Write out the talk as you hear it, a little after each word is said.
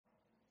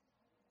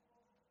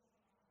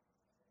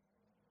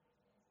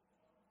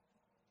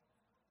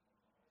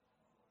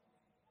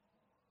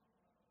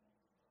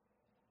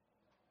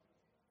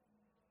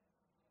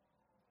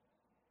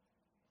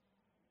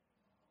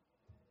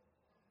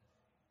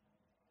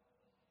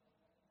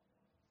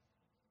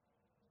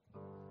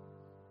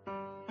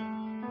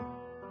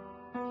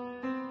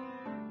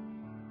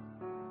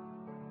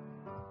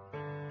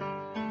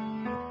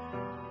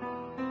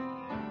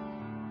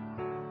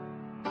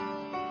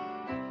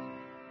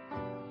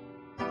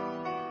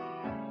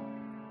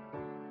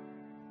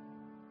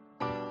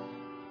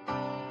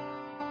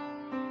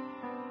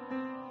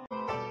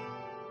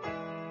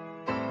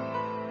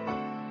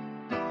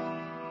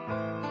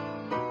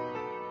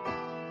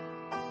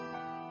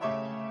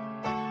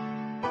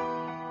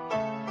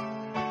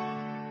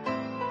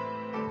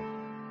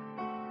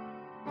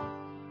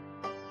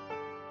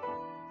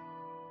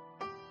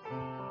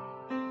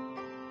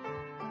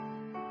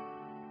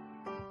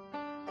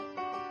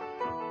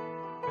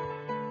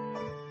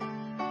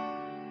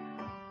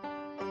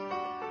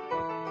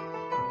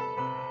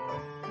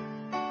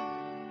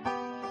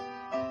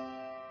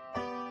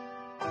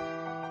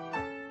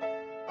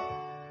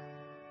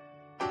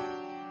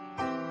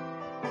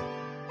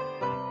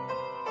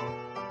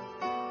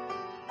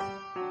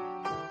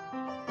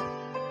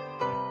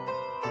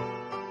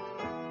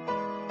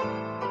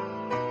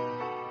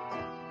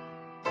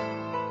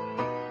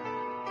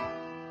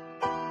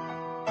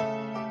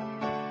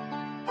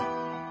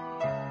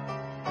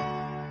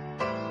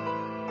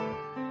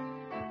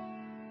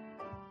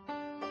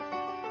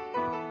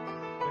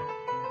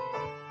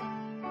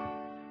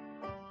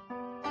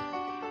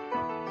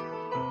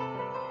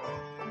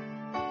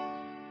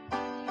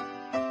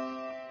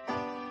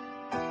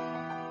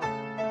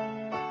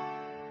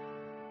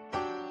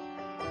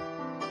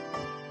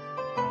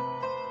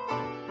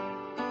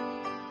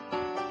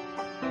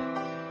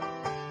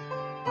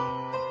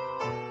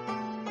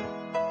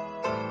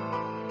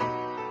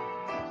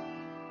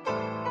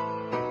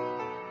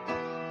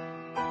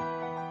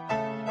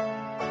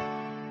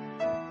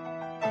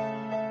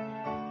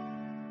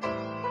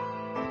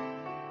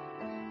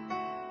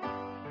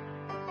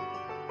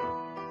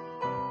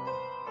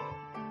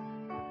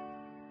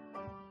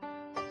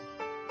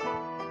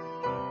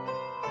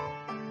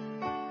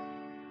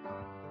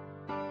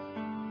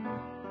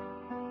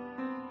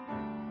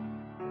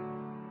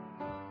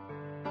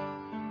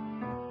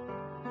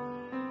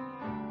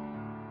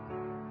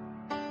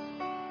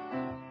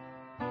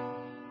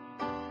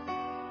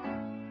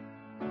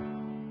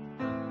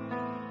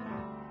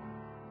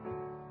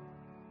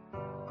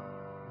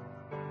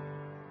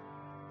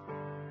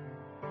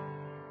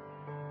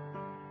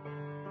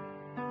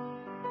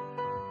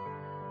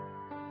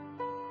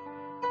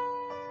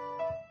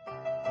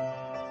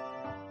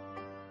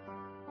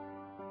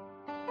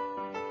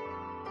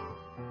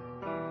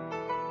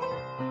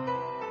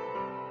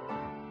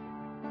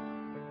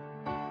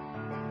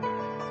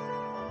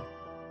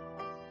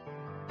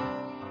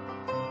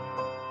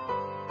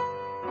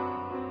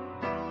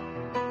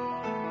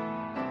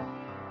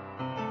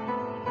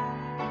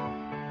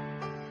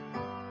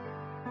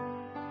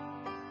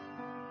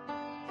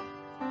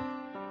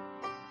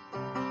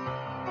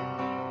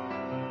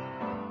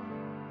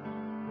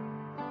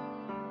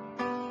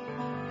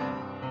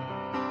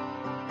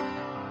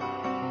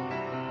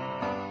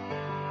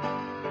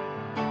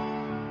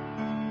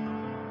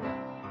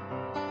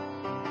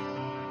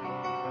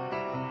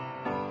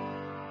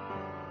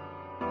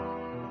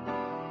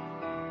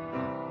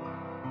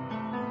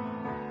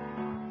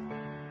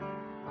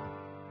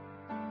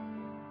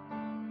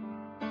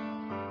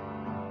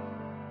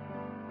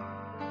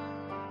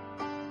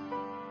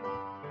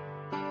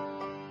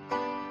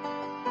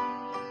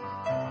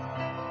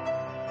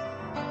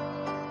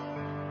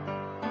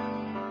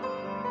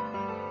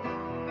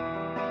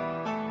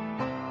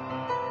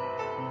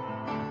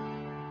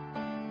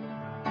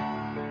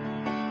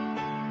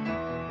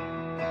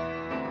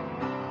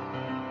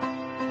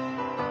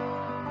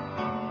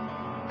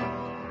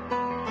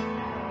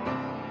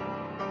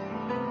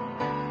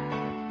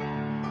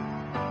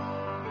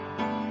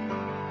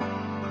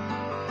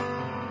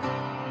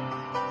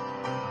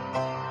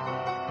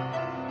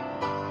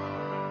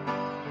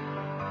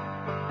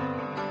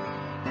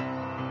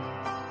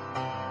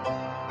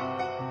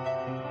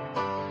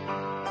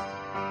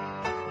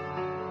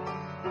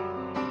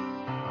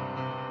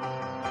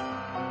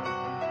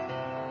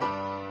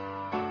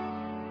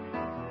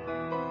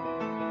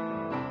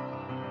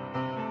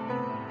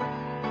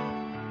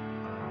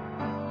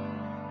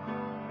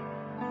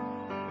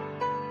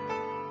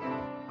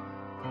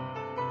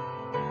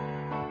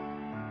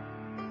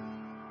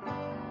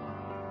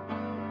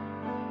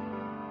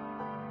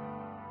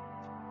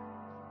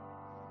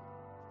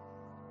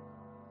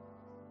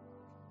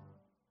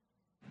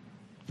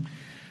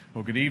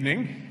Well, good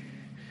evening.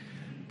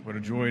 What a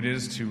joy it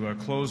is to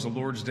close the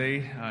Lord's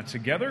Day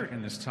together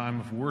in this time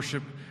of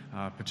worship,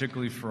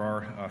 particularly for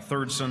our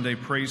third Sunday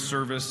praise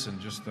service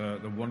and just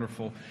the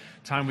wonderful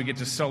time we get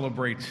to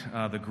celebrate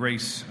the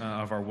grace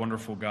of our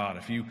wonderful God.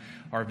 If you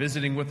are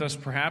visiting with us,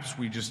 perhaps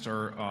we just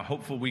are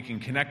hopeful we can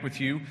connect with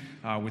you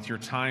with your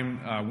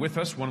time with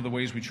us. One of the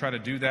ways we try to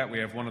do that, we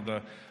have one of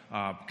the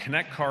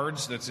Connect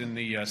cards that's in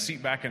the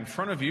seat back in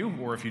front of you,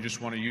 or if you just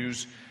want to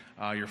use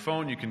your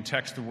phone, you can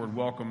text the word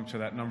welcome to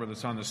that number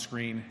that's on the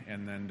screen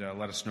and then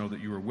let us know that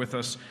you are with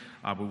us.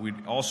 But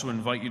we'd also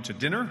invite you to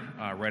dinner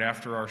right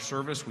after our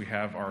service. We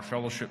have our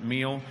fellowship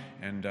meal,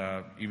 and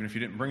even if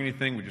you didn't bring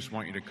anything, we just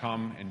want you to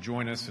come and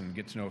join us and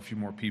get to know a few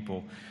more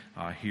people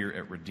here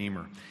at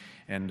Redeemer.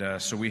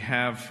 And so we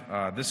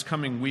have this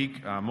coming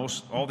week,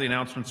 all the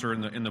announcements are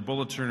in the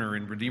bulletin or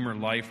in Redeemer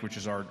Life, which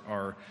is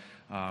our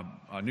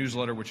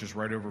newsletter, which is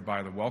right over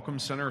by the Welcome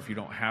Center if you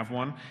don't have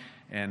one.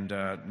 And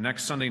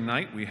next Sunday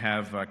night, we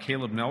have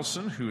Caleb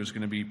Nelson, who is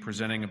going to be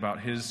presenting about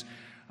his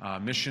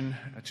mission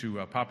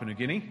to Papua New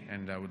Guinea.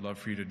 And I would love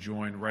for you to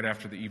join right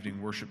after the evening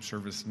worship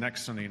service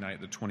next Sunday night,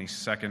 the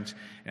 22nd.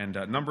 And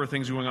a number of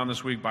things going on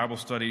this week, Bible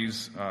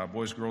studies,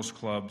 Boys Girls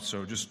Club.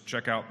 So just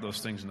check out those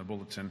things in the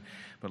bulletin.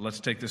 But let's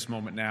take this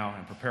moment now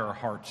and prepare our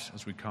hearts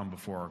as we come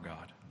before our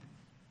God.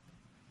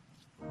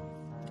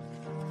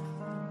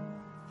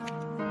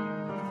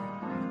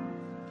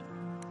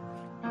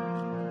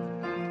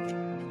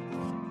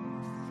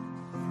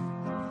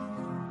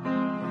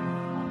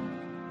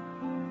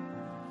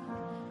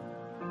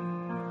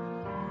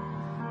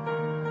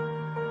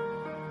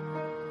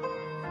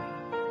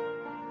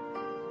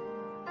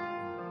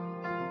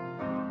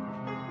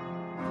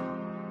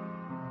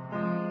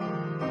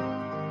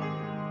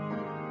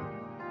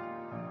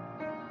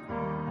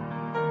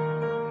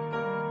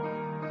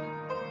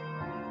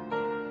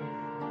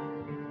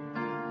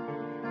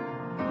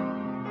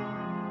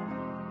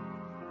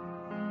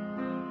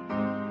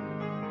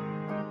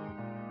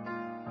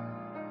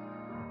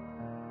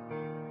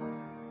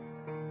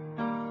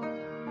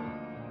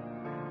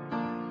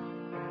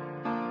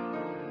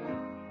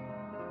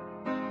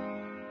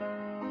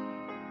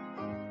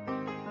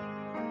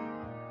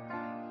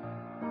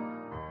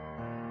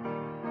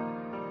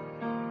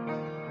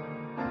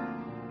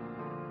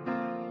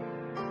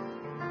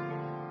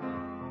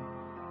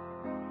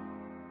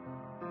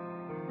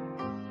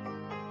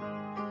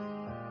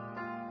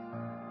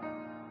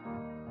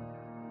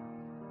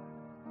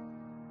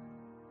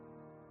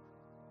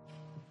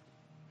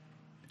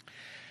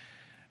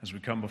 As we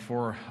come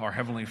before our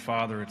Heavenly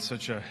Father, it's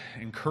such an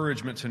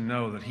encouragement to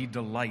know that He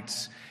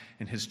delights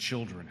in His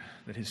children,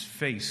 that His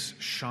face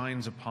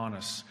shines upon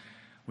us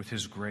with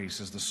His grace,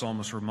 as the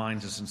psalmist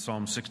reminds us in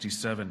Psalm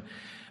 67.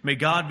 May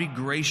God be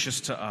gracious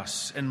to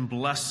us and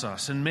bless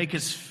us and make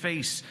His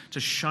face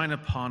to shine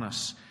upon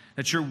us,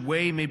 that your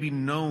way may be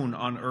known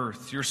on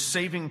earth, your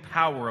saving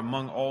power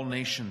among all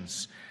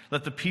nations.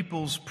 Let the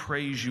peoples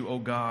praise you, O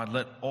God.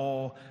 Let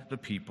all the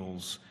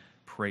peoples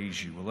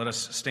praise you. Well, let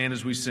us stand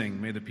as we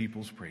sing. May the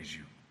peoples praise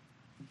you.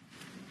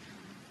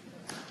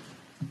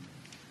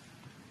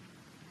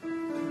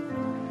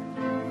 Amen.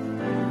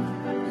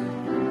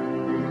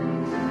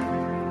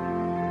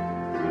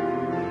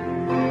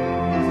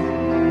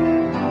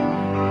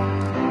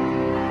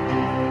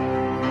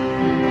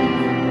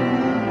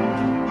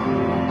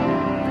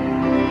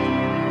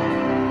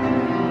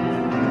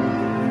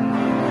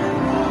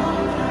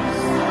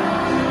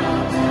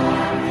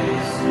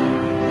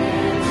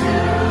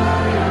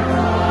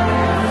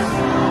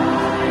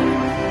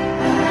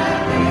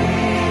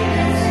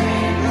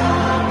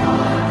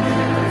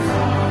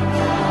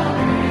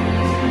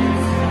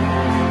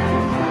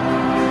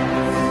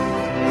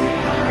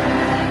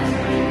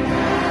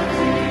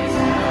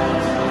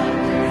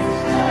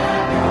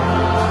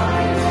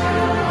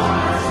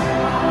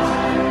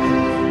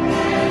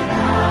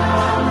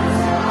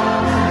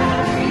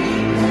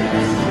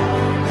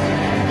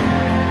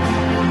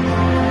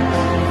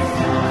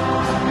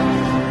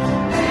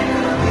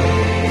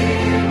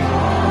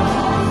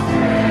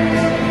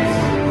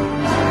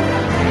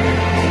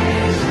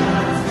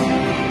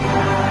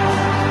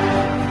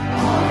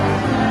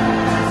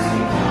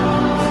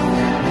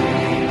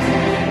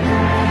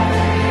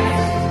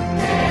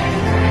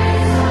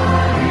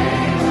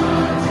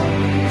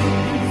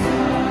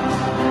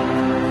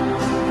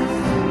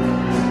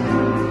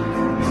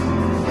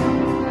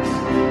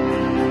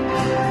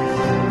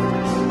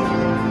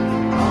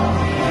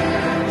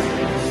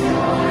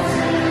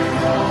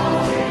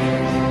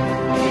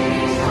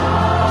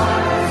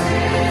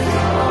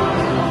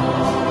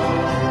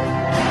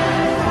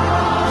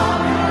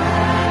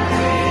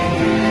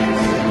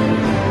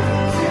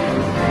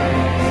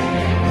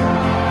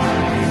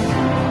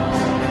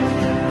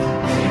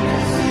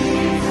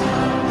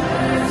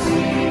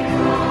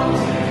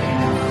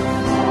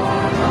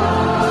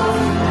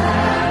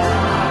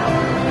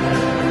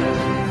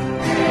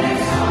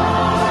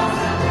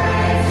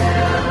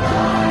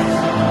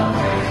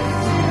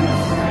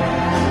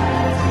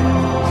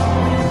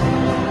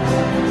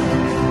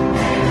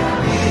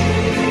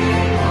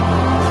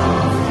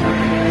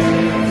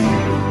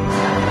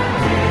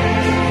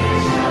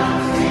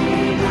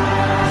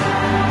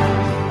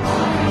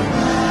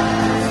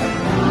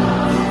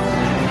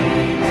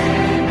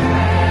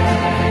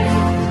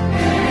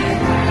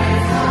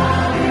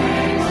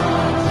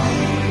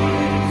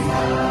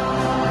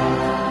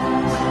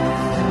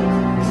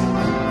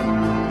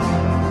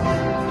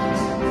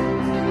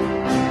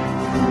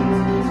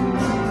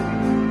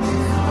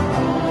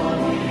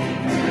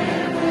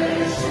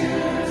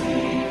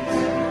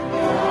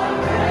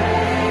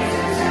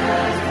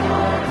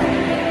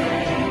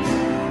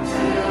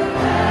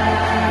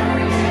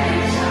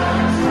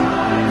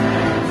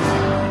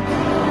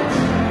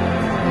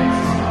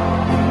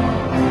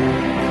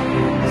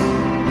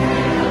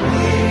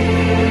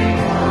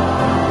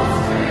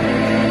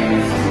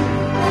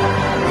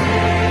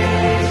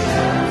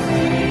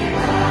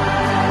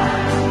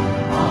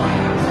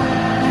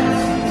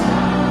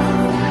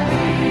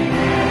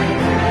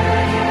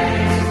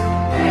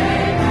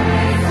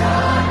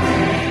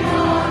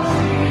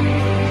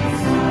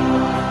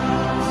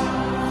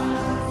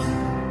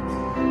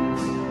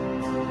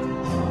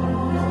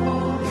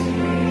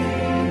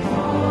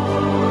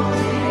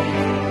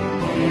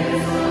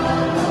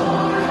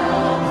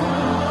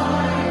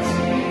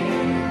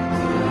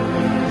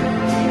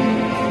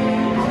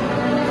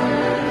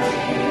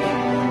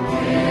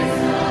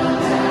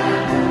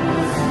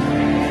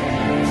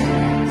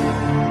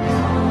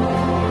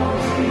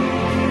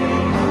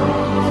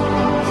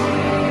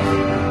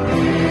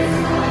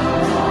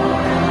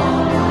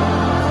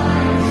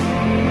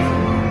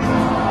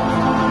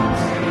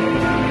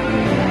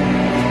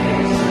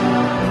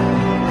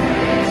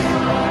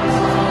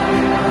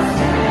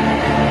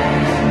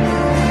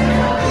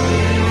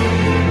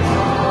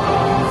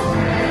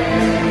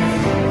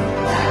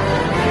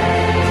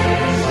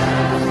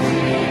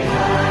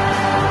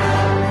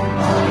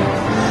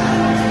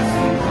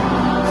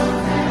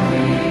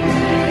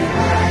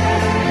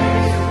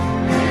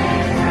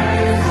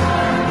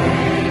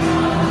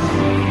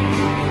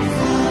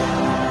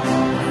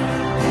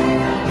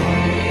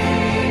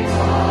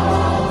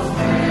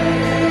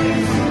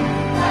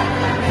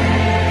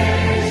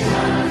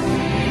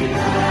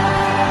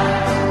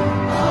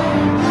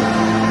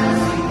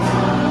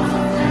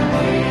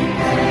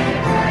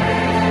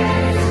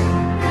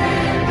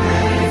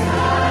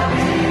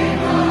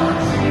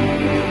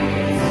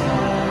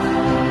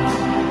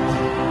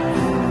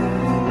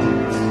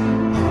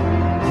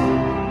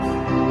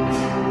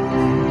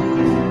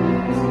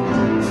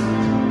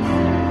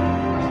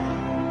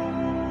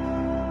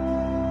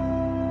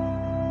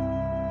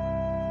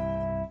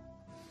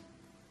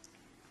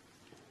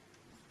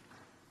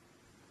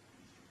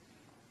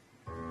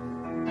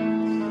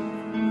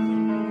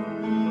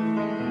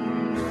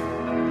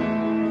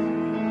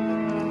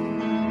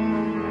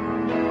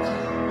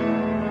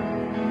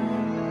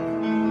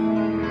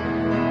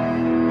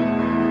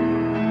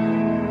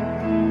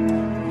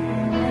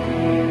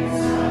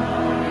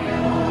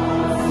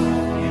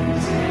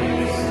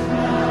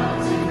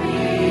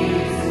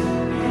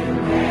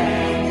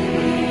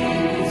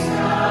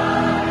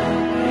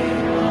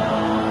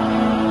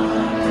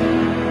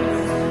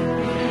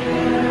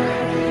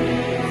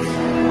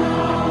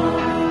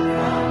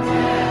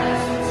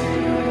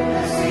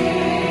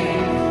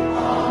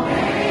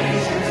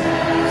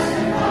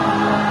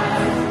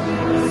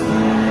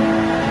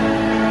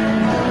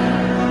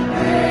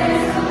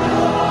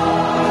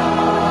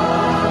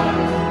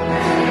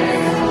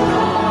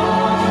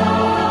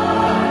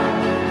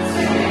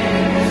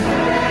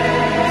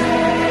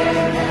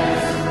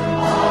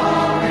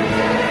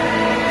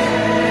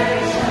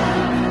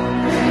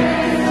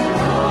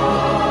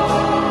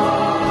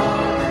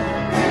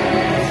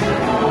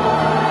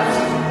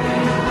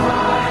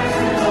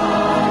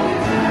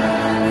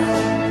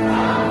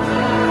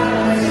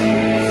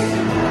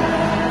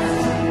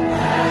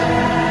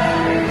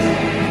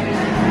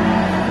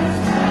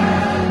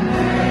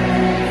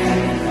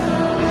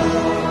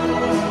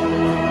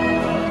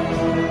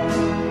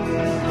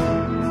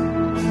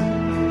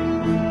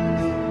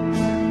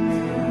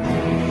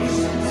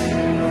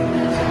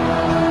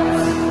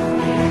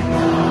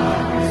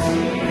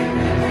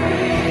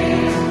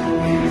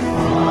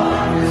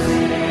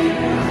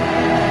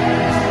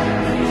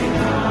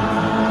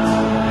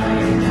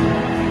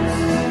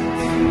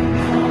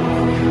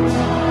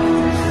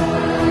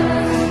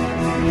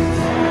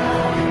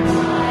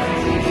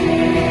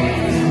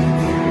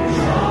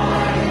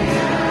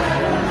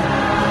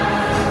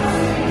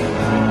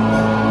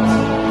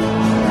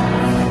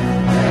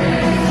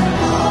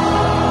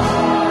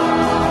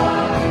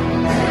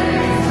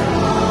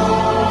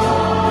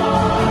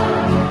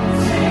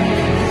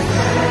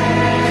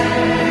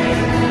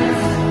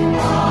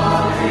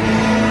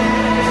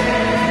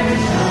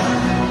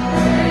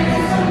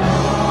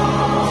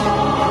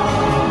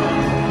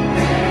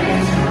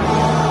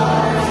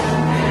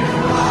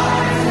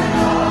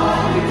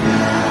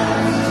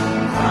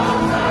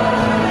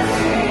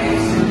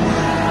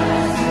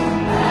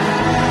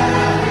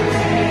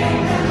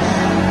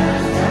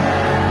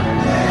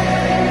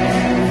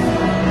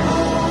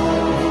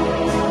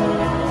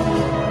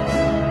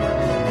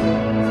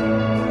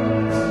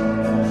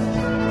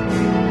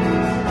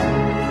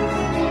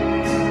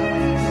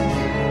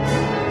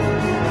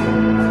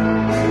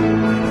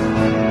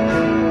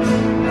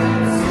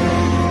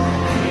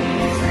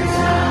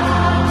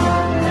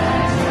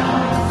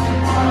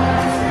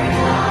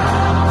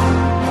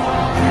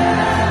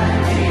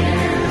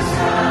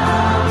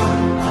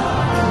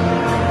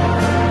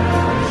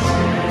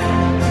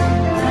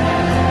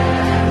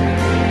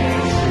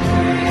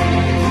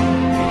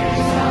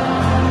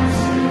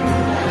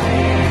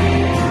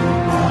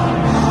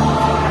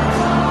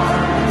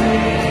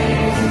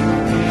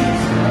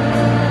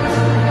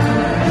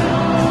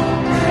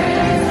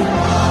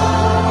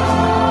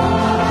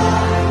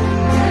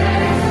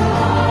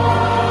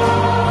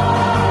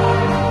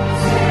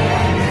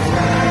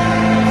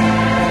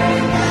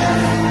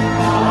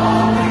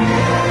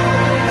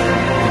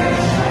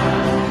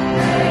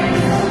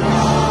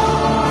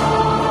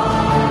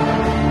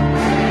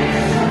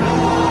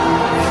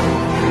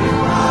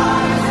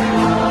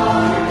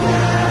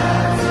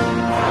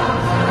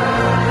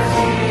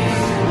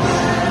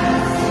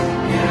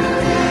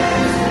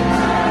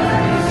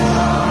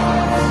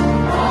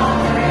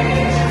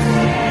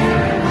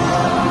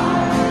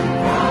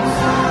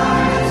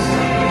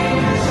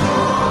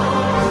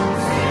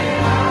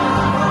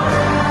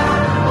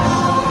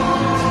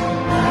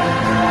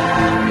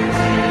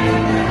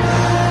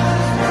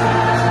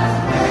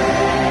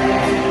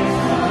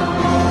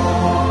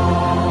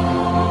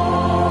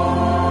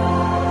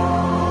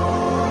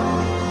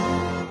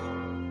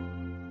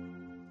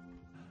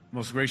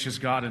 Most gracious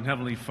God and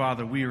Heavenly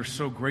Father, we are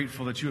so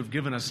grateful that you have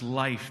given us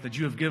life, that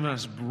you have given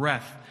us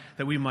breath,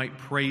 that we might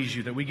praise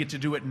you, that we get to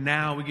do it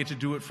now, we get to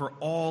do it for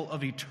all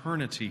of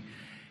eternity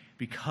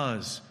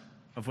because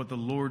of what the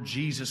Lord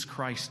Jesus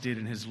Christ did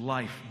in his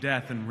life,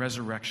 death, and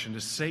resurrection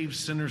to save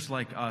sinners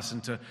like us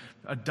and to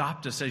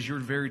adopt us as your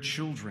very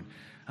children,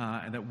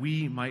 and that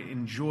we might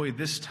enjoy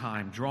this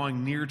time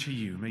drawing near to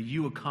you. May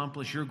you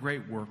accomplish your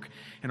great work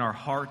in our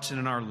hearts and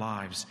in our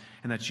lives,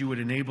 and that you would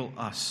enable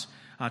us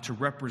to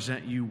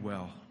represent you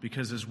well,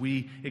 because as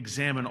we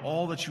examine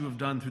all that you have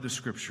done through the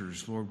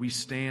Scriptures, Lord, we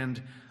stand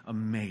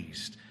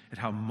amazed at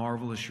how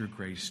marvelous your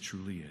grace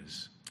truly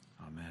is.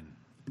 Amen.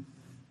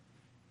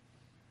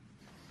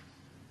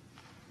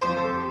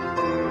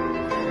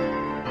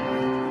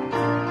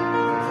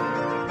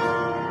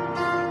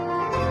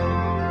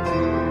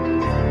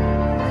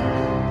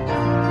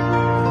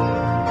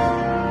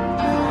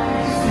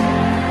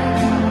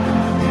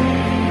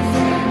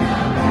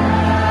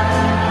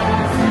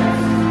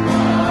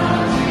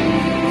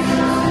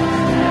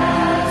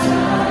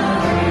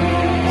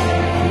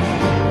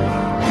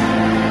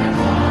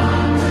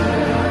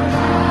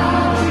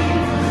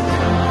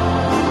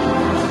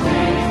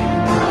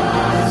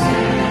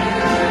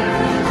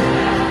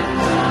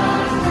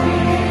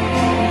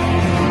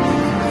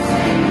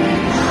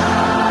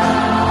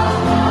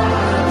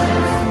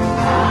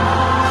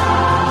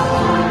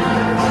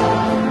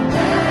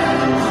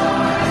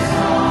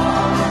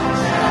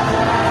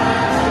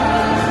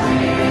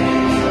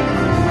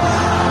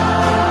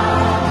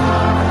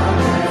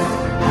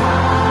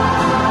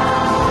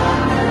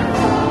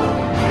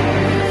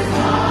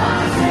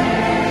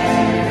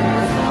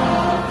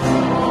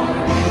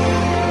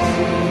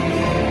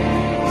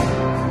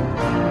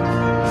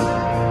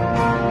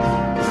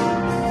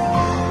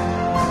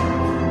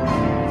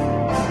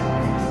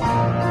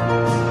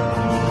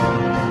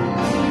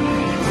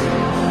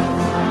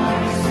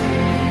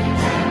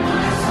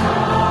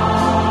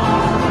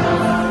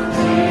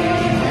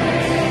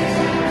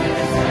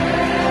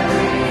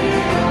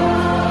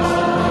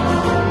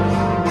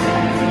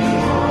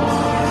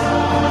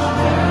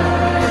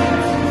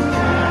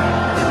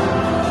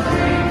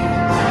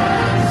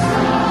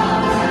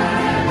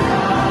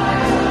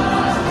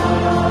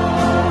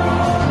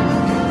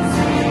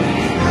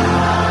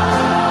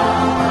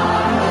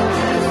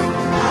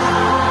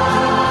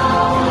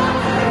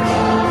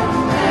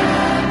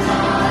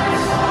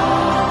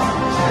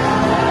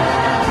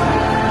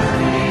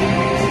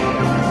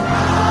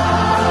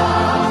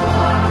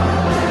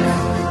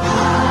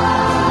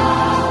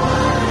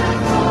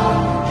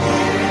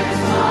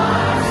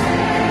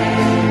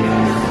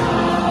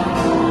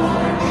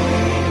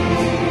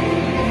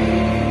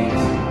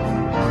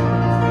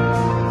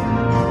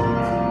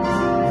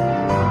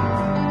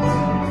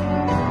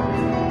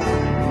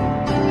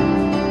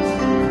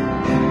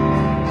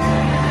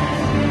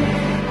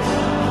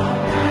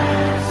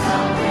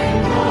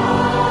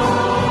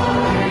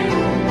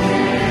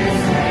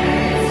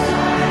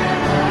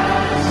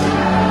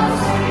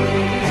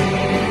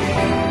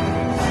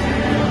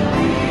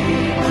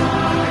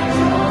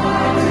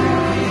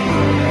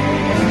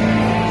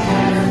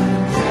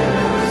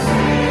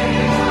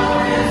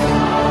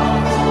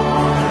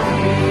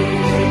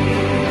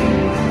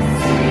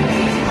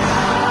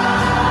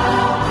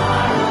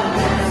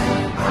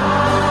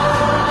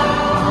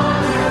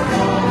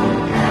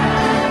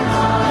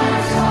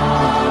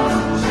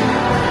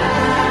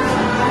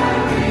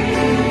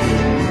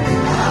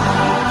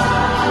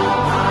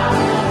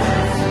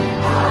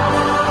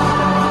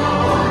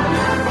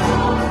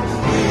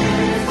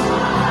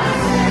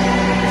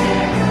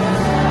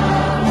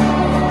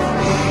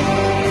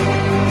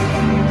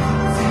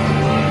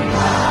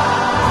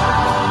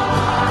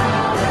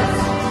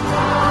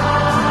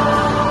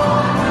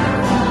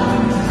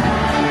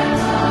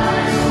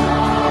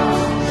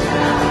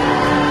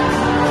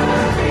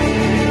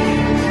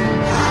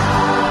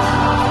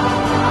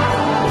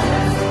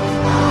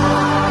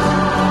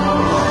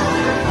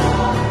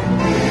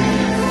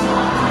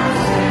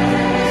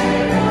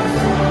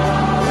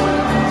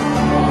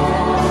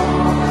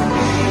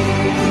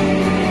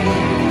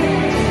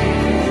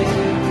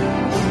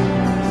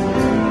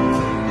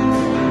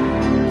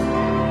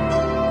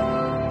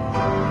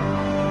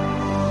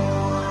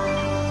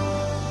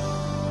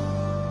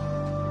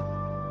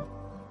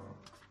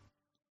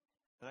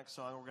 next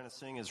song we're going to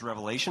sing is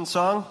Revelation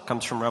song. It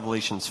comes from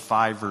Revelations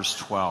 5, verse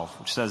 12,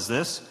 which says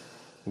this: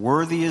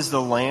 "Worthy is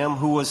the Lamb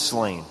who was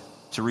slain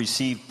to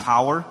receive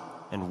power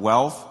and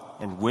wealth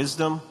and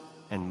wisdom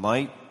and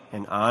might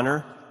and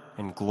honor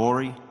and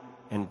glory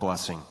and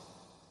blessing."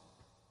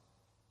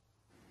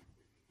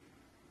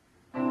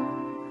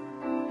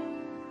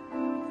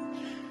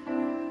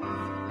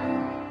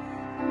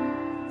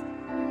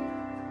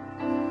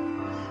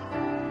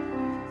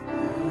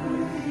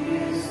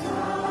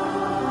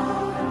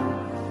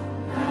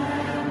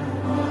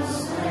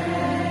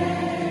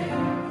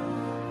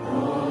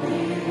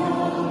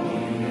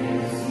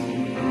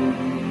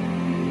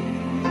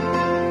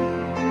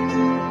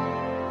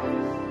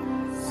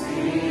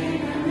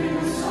 Sing a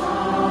new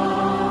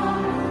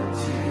song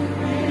to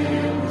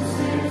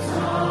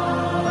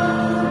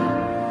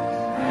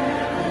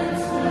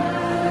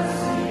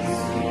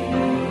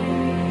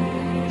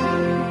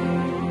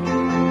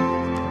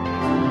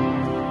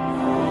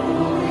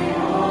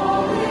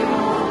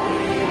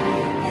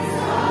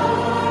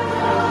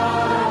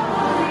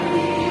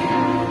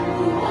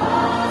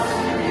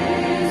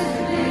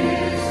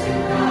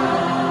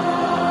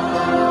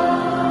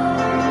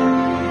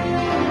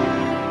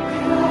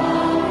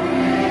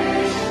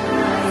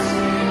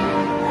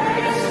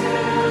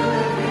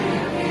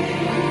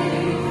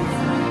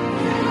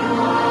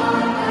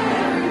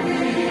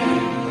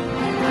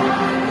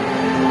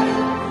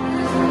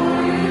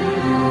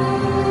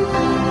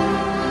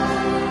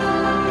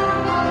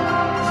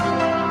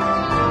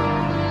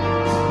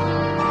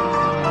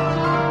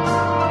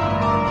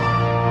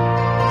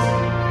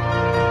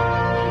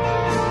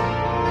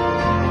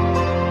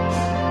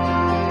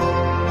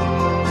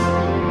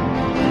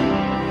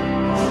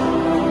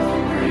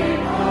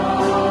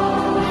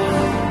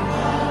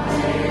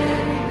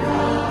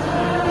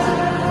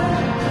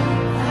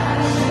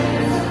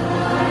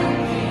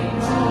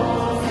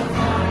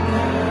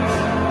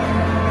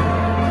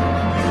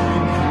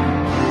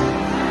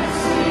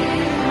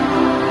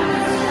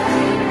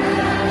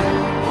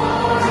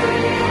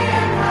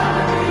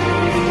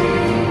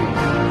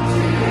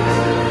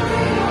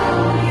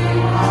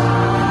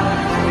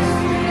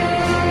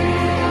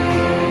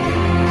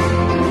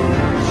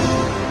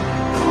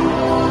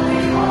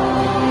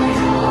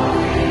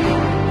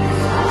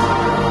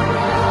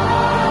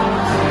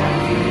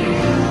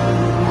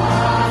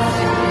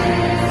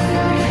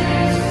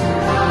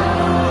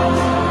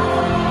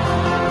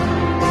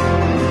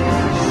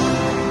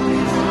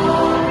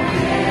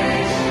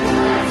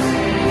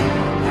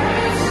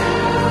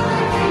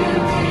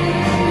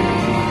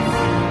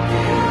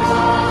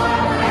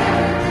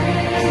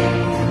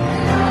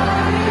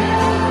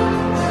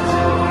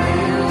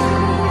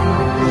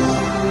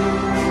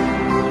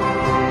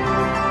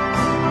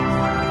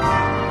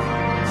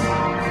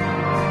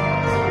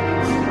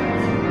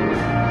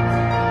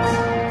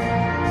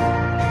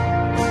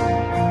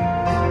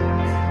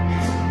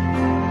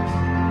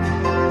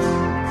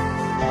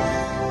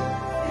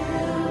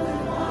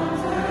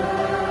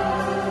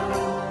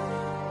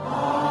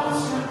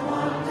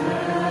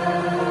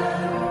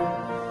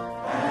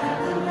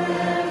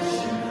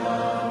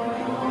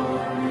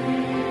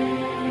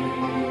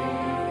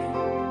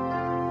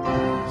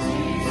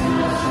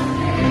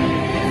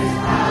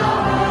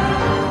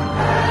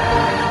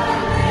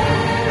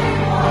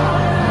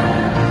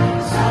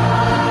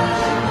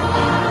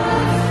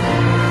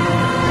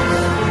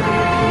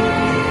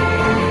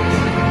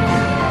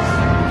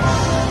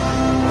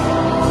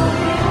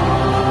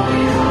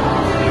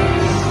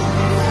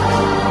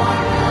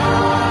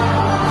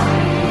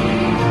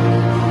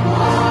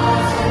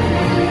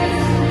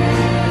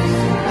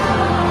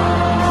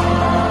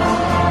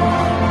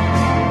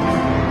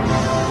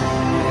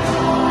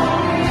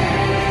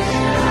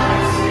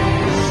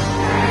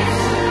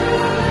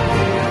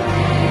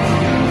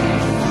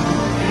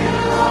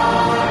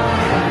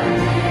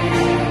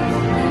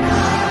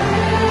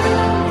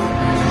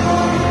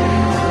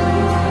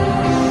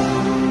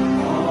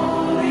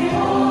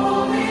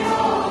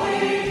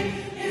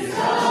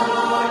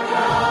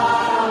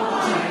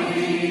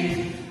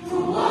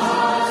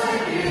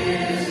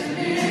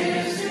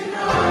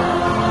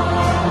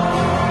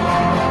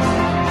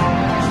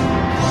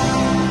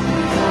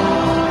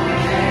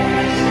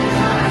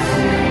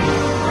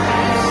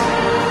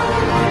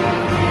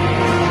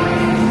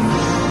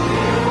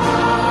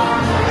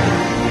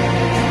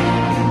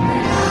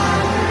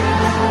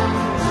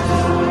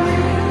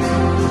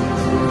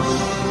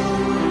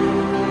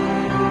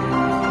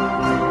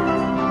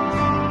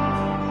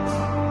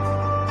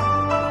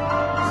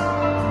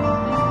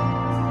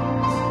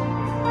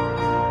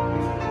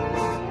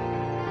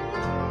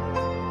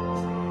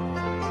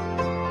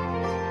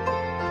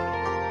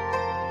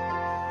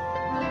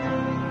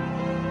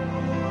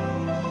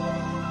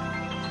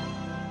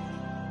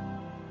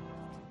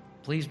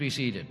Please be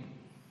seated.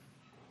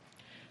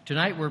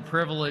 Tonight we're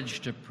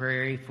privileged to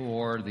pray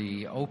for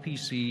the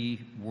OPC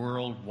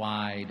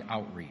Worldwide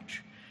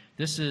Outreach.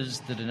 This is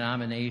the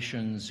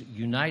denomination's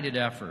united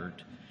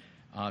effort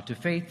to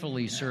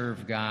faithfully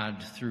serve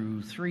God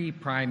through three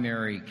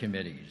primary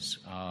committees,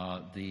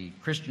 the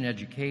Christian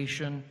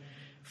education,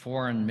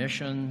 foreign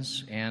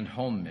missions, and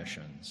home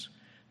missions.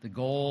 The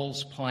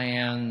goals,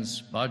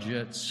 plans,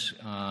 budgets,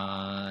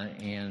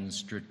 and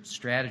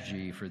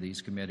strategy for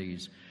these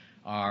committees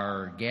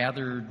are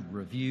gathered,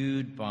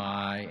 reviewed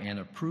by, and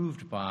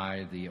approved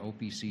by the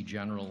OPC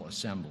General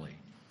Assembly.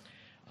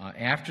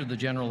 After the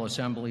General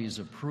Assembly's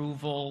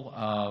approval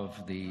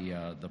of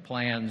the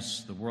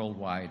plans, the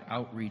Worldwide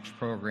Outreach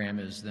Program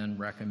is then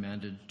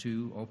recommended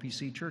to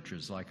OPC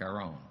churches like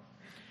our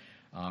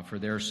own for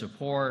their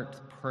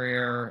support,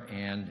 prayer,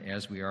 and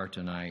as we are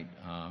tonight,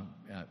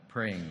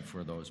 praying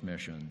for those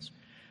missions.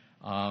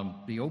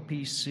 The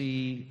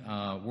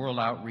OPC World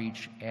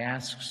Outreach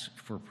asks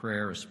for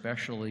prayer,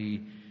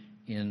 especially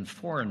in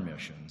foreign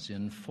missions,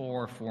 in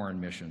 4 foreign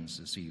missions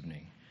this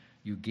evening: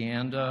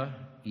 Uganda,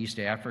 East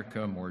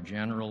Africa more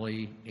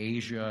generally,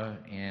 Asia,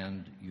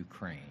 and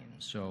Ukraine.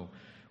 So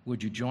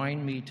would you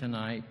join me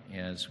tonight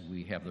as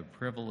we have the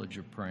privilege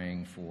of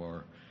praying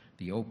for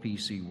the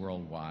OPC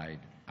Worldwide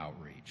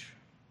Outreach?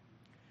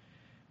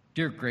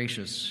 Dear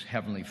gracious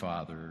Heavenly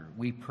Father,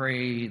 we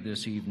pray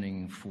this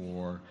evening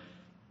for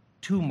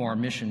 2 more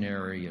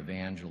missionary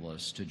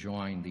evangelists to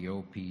join the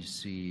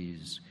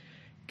OPC's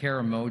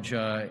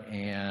Karamoja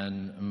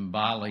and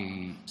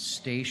Mbali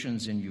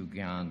stations in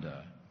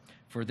Uganda,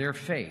 for their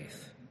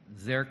faith,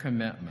 their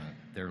commitment,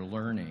 their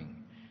learning,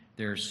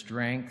 their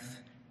strength,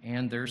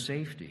 and their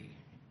safety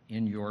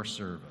in your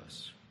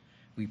service.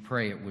 We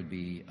pray it would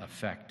be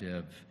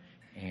effective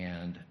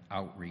and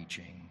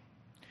outreaching.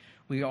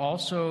 We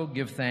also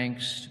give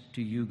thanks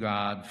to you,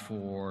 God,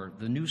 for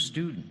the new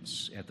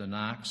students at the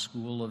Knox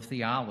School of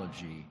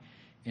Theology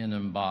in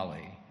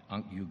Mbali,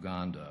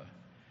 Uganda,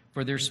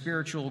 for their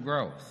spiritual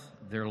growth,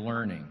 their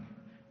learning,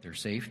 their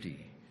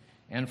safety,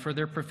 and for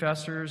their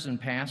professors and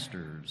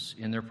pastors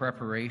in their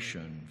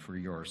preparation for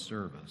your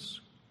service.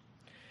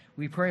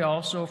 We pray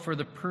also for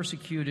the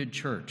persecuted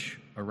church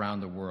around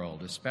the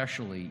world,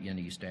 especially in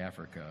East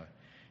Africa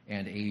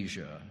and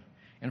Asia,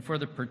 and for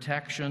the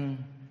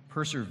protection,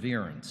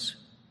 perseverance,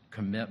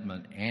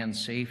 commitment, and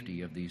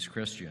safety of these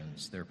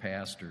Christians, their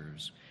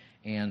pastors,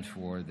 and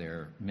for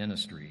their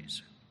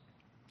ministries.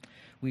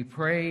 We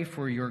pray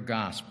for your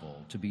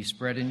gospel to be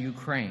spread in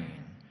Ukraine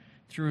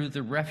through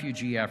the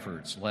refugee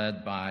efforts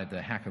led by the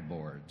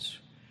Hakabords.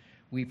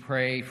 We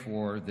pray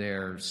for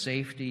their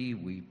safety.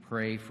 We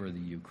pray for the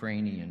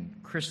Ukrainian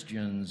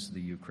Christians,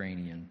 the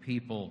Ukrainian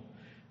people,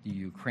 the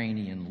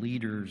Ukrainian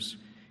leaders,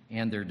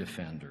 and their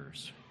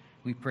defenders.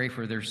 We pray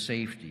for their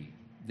safety,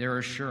 their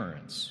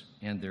assurance,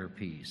 and their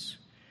peace,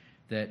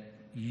 that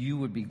you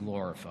would be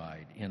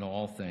glorified in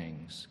all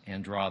things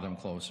and draw them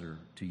closer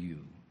to you.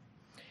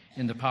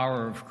 In the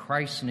power of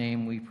Christ's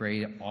name, we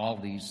pray all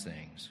these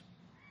things.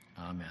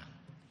 Amen.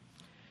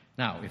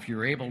 Now, if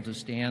you're able to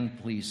stand,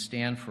 please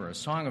stand for a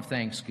song of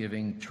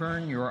thanksgiving,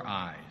 Turn Your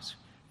Eyes,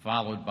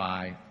 followed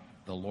by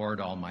The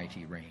Lord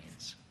Almighty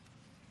Reigns.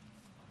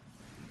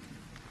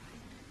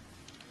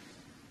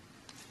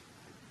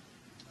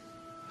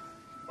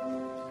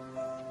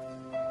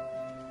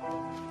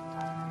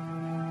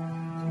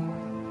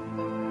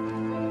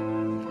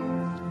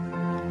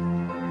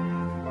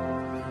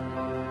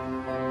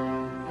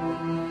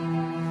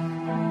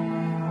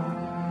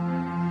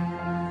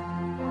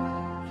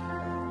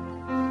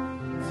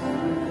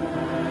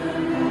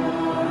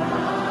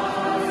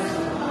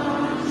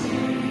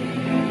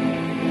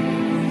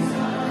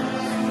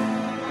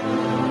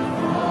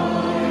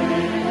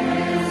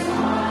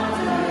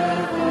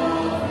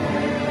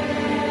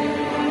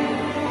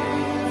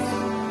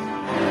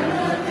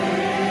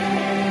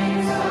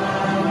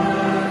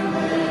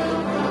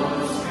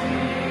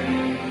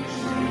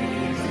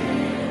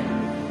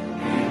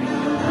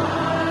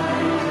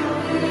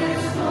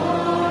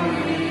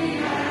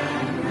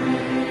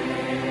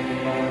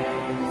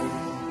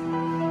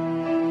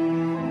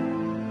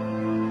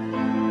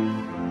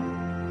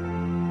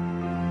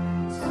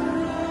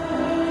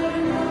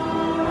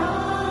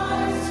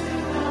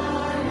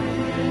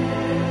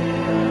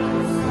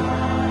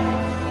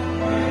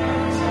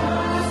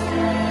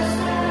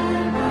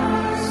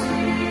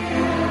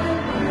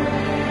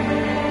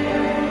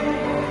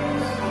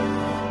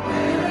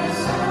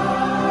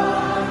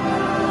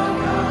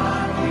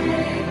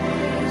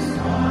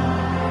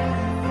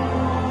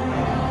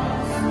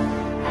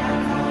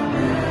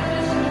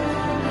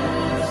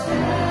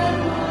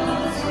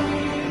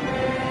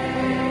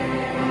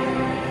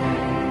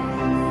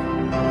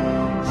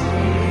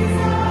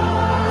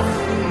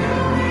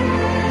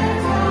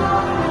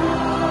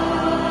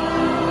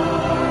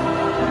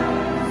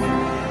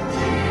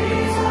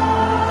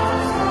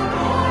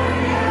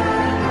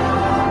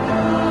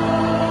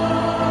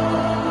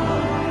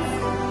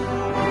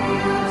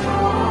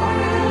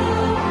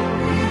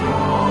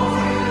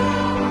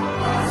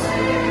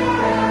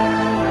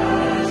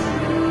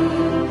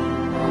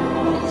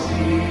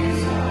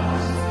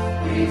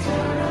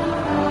 Amen.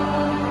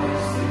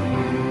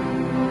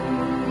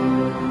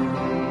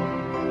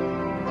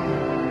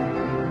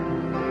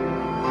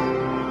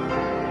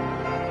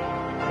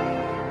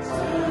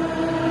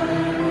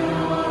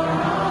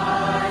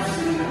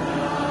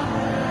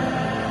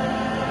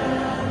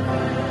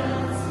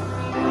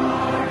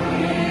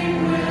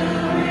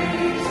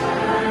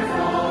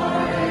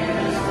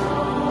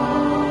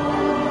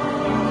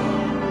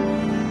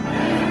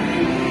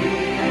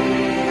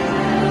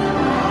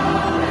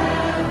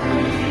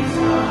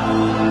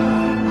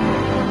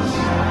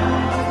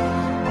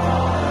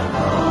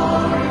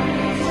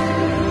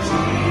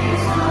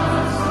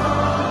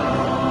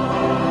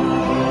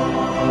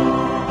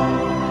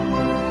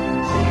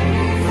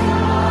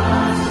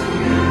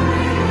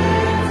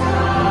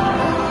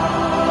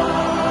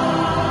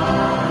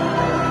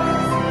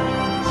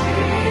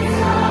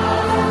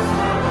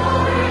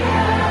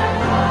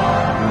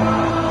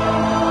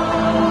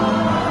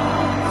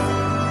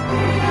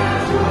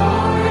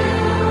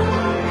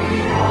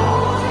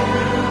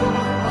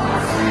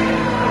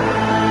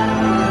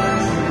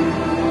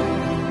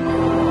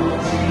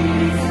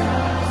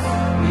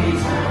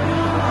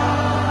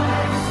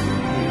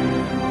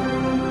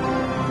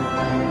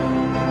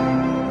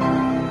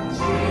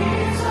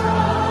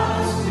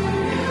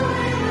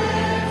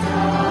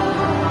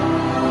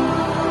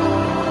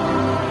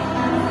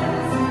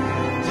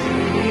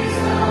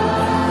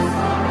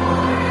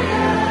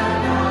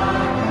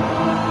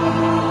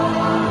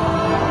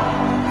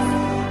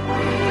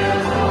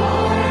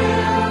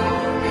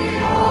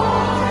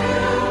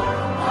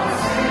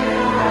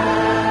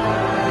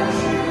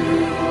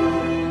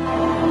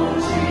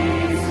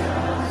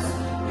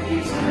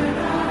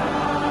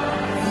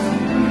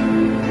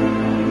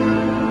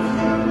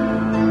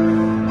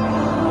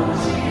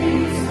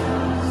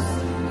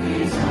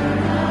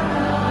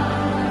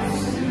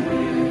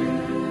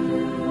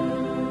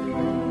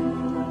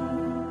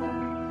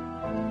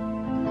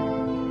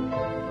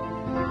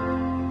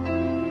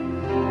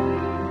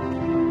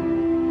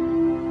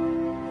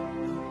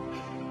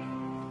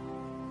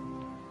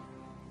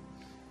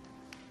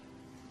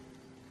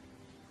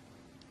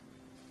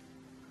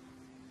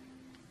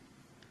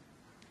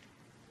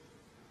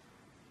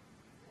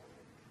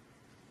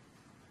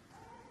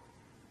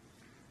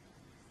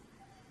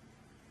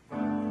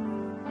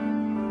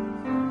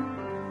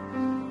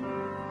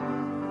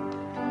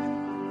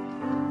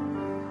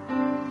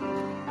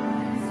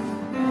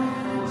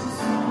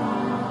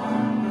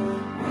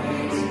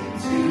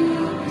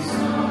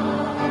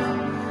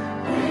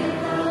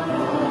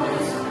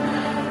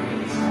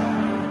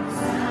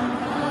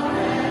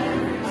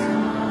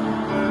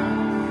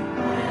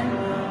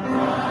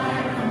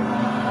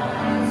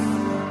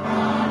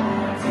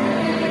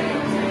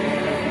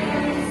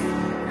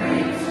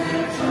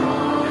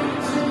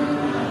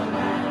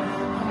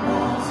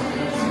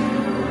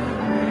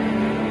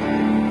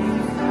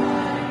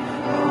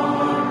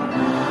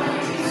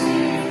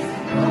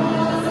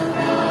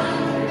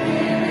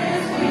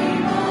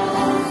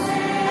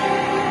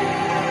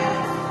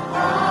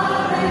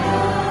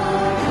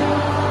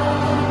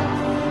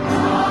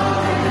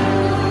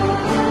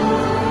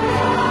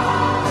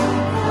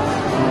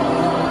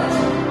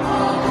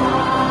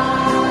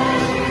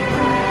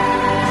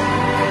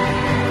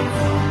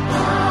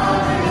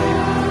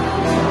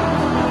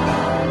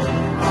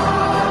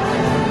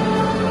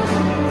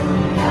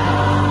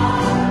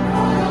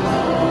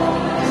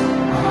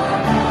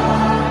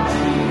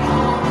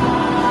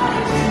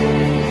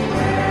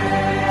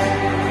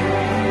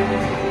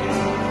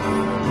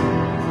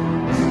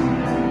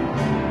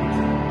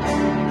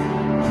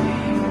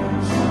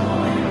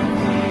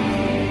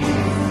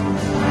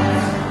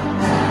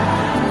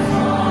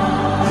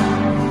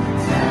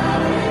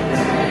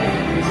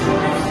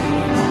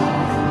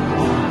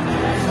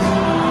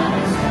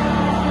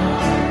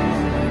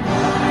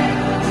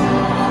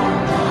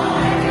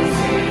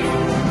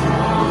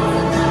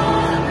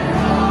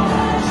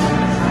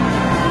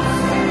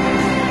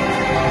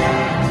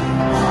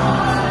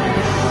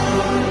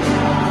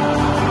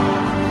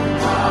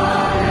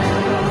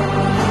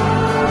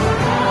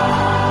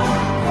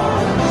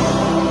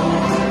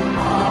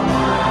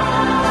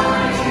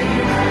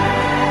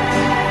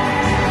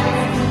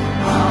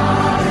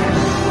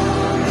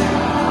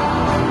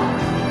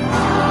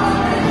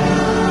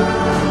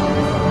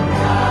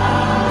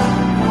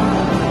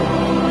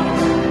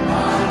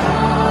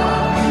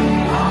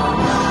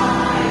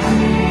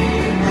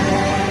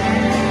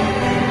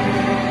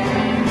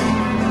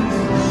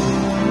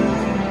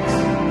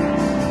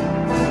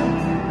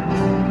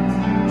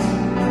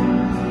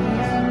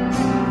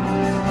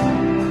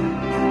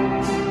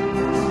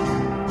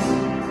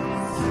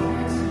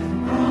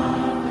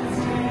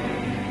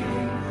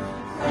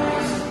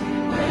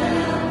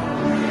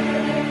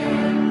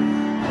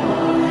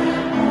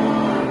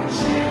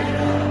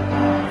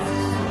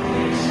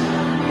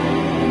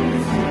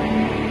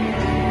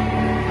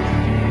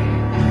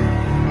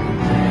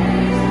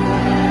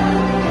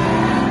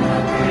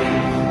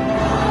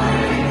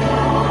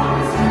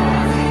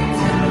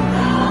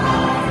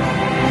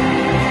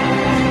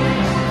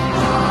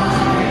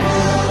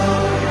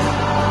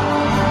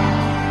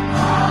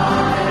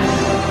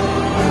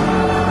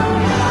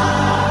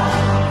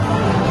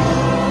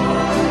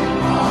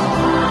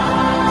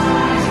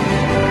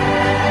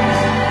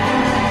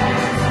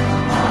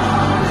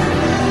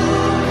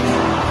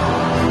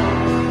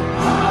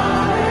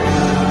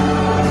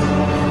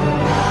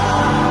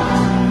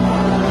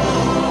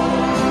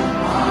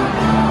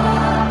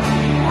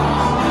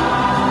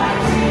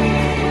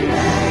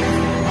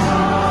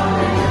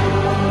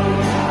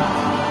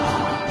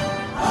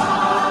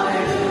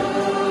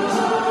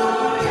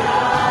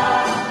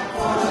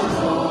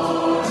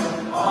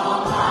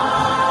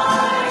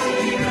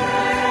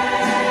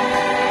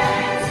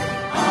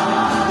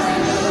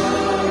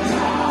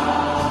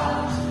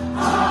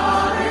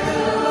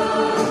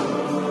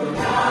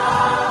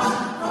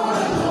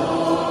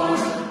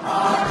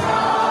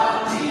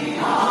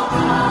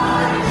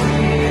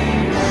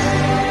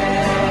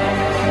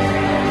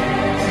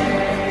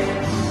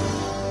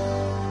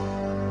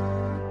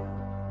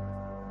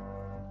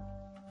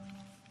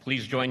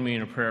 Please join me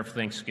in a prayer of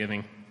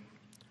thanksgiving.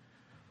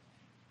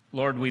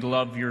 Lord, we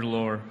love your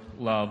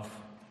love.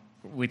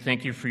 We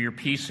thank you for your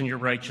peace and your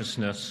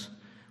righteousness.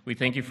 We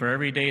thank you for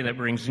every day that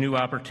brings new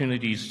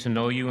opportunities to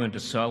know you and to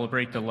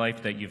celebrate the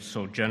life that you've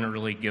so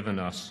generally given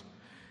us.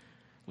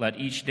 Let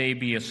each day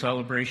be a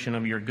celebration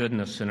of your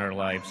goodness in our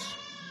lives.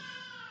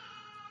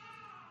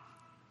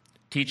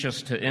 Teach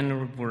us to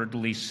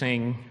inwardly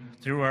sing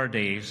through our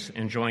days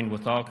and join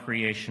with all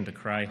creation to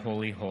cry,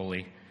 holy,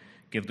 holy.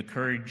 Give the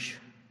courage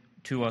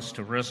to us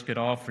to risk it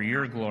all for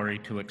your glory,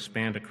 to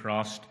expand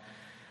across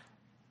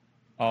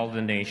all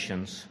the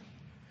nations,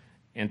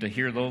 and to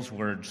hear those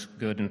words,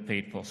 good and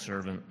faithful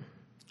servant.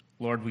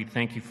 Lord, we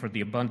thank you for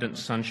the abundant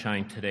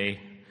sunshine today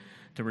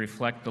to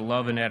reflect the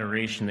love and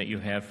adoration that you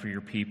have for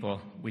your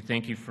people. We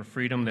thank you for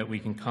freedom that we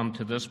can come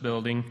to this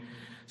building,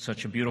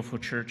 such a beautiful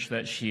church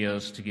that she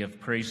is, to give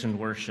praise and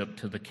worship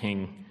to the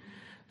King,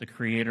 the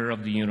creator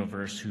of the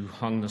universe, who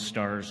hung the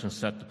stars and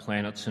set the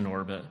planets in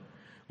orbit.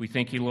 We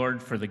thank you,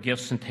 Lord, for the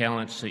gifts and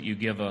talents that you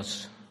give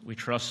us. We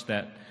trust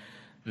that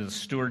the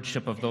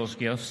stewardship of those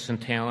gifts and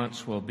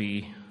talents will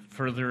be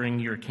furthering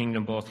your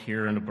kingdom both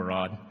here and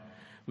abroad.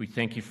 We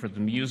thank you for the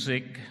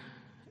music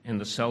and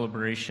the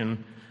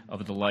celebration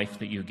of the life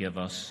that you give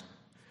us.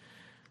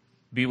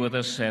 Be with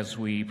us as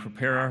we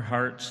prepare our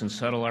hearts and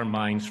settle our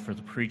minds for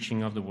the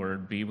preaching of the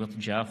word. Be with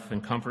Jeff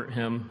and comfort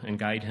him and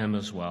guide him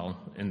as well.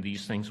 In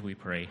these things we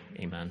pray.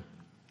 Amen.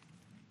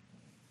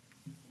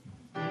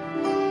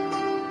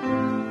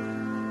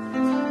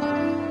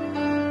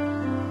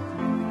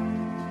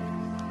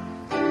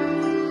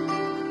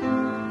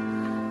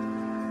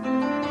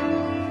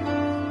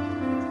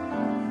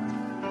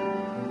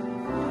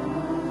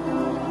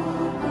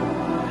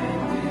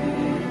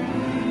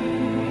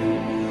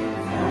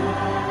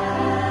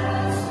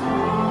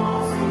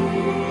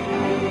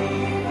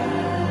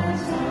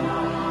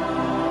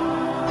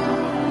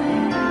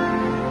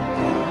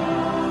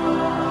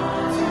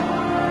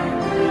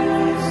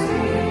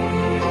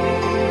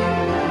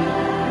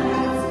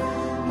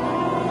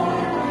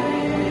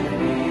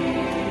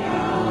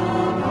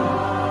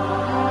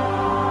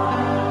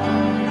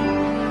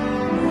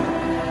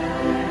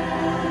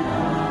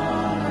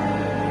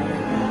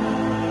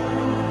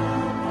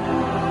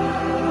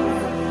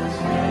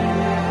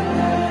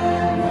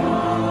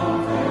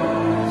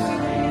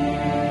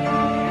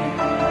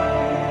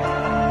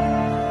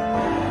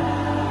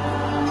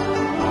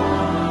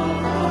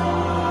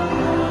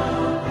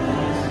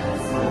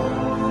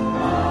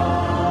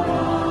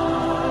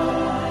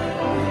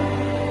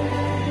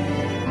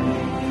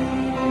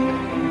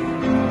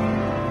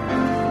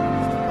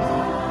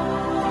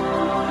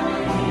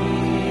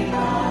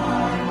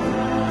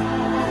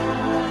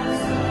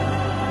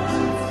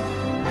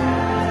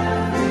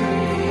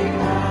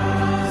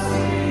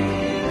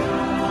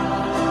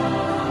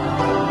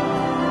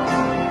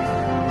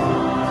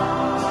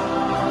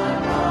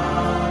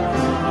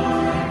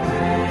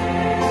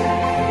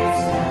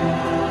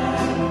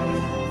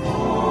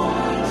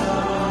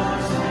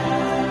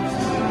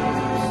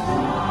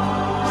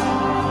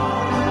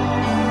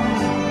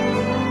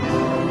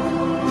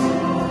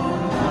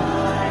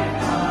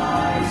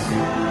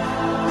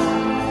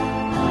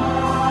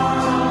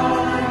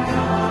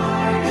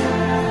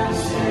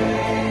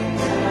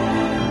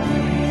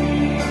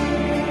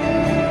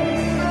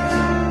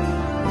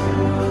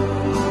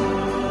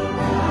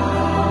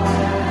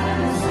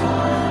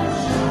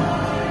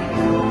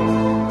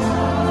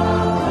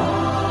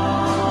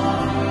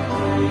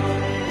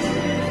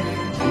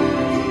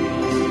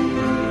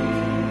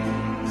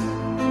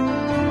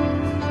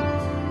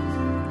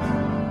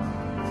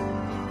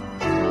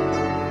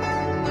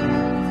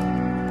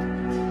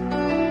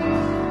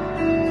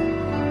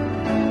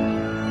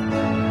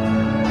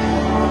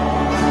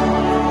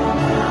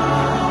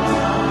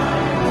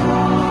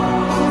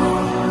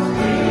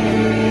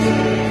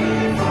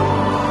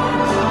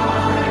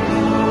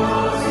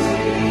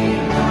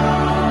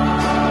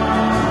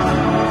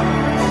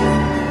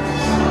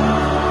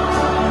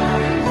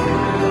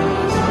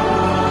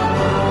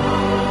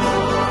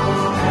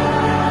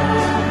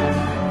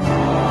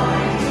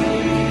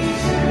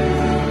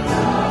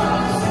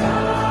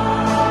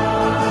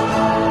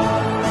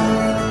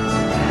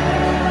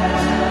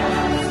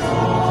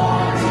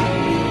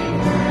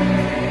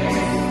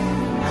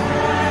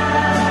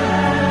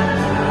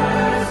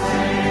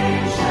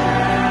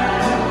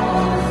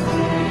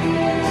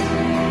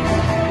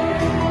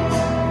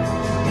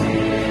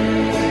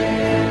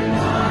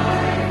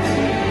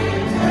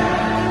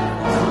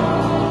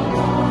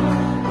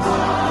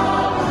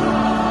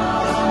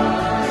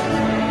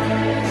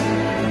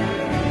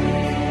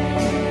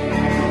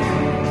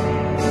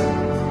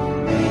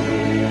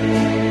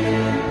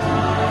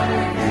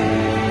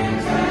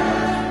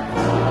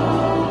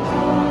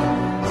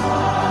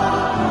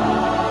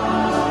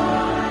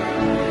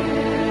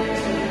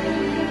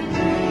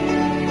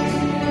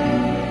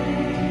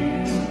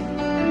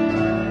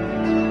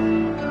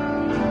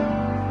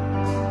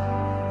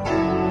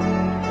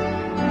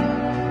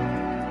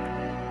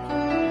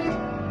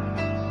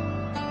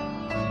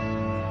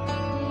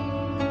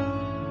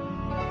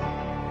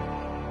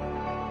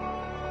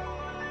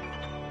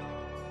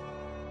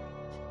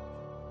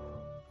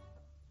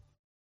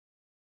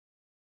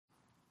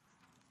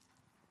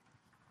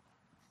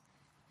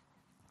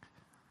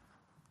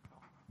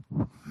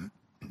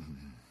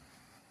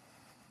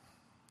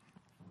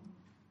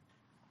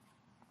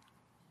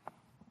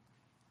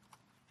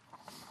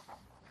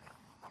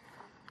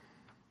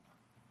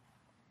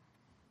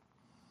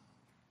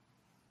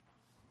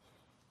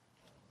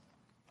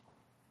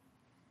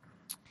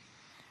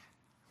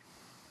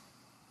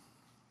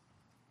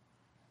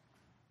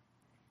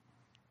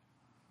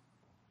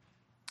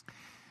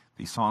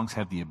 These songs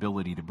have the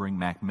ability to bring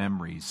back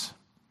memories.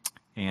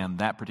 And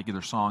that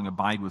particular song,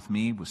 Abide With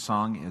Me, was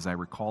sung, as I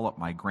recall, at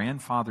my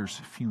grandfather's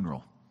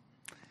funeral.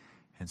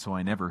 And so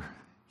I never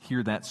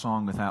hear that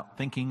song without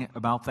thinking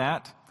about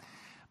that.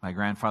 My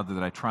grandfather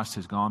that I trust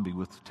has gone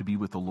to be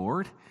with the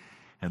Lord.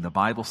 And the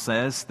Bible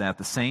says that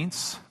the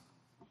saints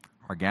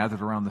are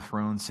gathered around the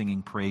throne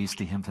singing praise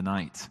to Him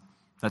tonight.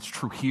 That's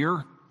true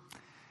here,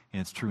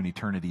 and it's true in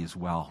eternity as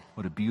well.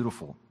 What a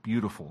beautiful,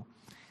 beautiful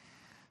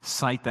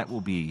sight that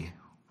will be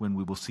when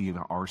we will see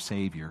our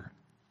Savior.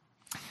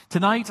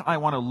 Tonight, I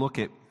want to look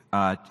at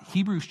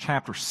Hebrews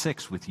chapter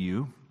 6 with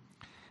you.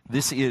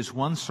 This is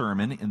one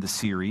sermon in the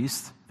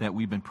series that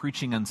we've been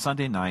preaching on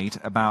Sunday night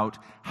about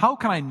how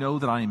can I know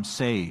that I am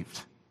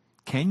saved?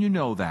 Can you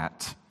know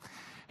that?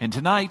 And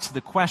tonight,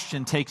 the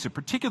question takes a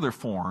particular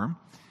form,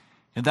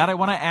 and that I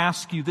want to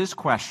ask you this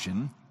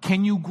question: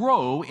 can you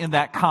grow in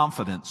that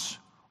confidence,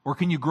 or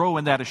can you grow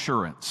in that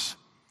assurance?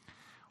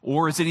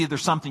 Or is it either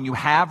something you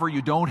have or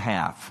you don't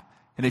have?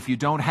 And if you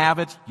don't have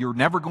it, you're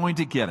never going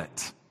to get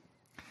it.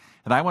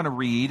 And I want to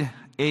read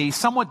a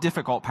somewhat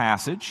difficult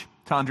passage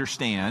to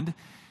understand,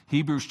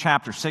 Hebrews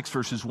chapter 6,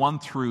 verses 1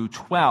 through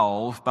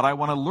 12, but I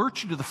want to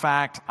alert you to the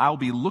fact I'll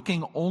be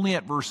looking only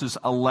at verses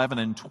 11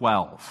 and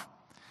 12.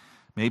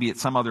 Maybe at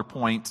some other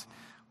point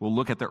we'll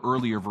look at the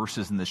earlier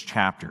verses in this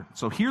chapter.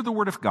 So hear the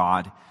word of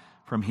God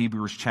from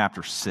Hebrews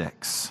chapter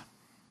 6.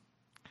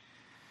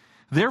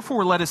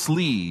 Therefore let us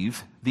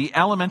leave the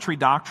elementary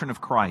doctrine of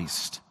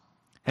Christ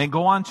and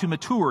go on to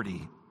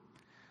maturity,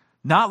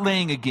 not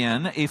laying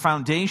again a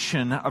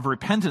foundation of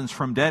repentance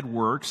from dead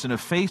works and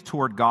of faith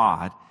toward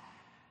God,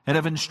 and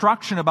of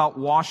instruction about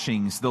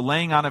washings, the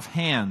laying on of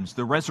hands,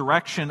 the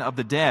resurrection of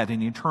the dead,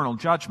 and eternal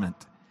judgment.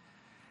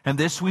 And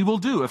this we will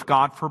do if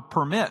God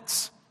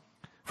permits.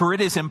 For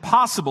it is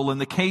impossible in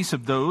the case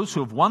of those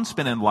who have once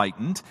been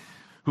enlightened,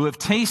 who have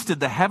tasted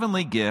the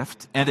heavenly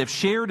gift, and have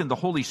shared in the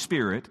Holy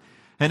Spirit,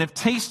 and have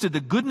tasted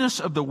the goodness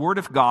of the Word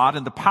of God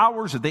and the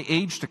powers of the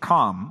age to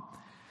come,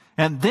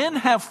 and then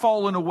have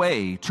fallen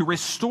away, to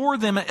restore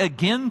them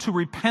again to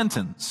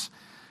repentance,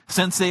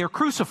 since they are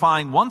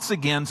crucifying once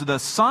again to the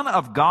Son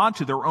of God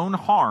to their own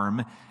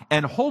harm,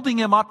 and holding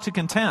Him up to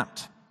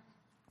contempt.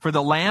 For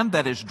the land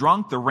that has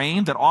drunk the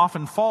rain that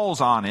often falls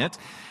on it,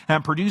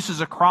 and produces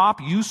a crop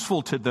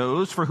useful to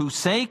those for whose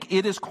sake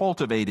it is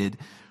cultivated,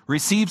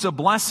 receives a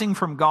blessing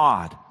from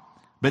God.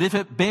 But if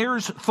it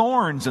bears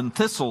thorns and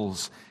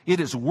thistles, it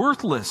is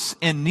worthless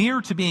and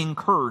near to being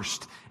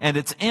cursed, and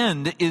its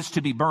end is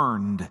to be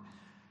burned.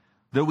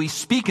 Though we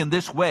speak in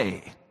this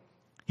way,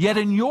 yet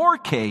in your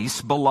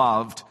case,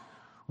 beloved,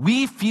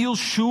 we feel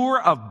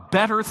sure of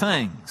better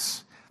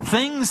things,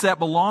 things that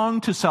belong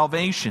to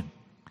salvation.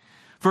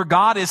 For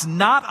God is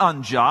not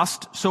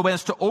unjust so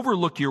as to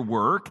overlook your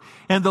work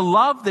and the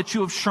love that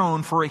you have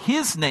shown for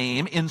His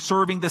name in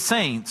serving the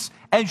saints,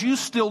 as you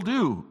still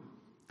do.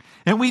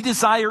 And we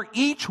desire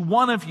each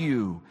one of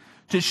you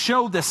to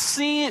show the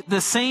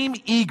same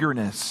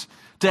eagerness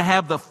to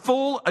have the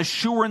full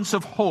assurance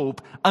of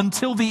hope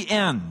until the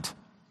end,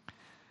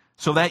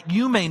 so that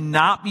you may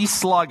not be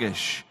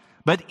sluggish,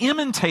 but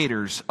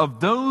imitators of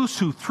those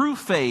who through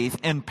faith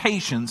and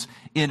patience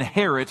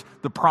inherit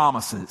the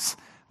promises.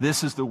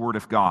 This is the word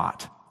of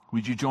God.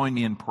 Would you join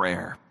me in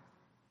prayer?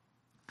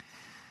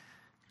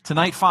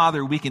 Tonight,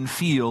 Father, we can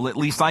feel, at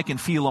least I can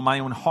feel in my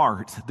own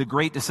heart, the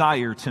great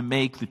desire to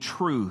make the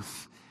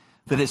truth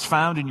that is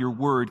found in your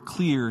word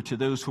clear to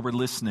those who are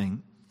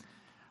listening.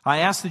 I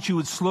ask that you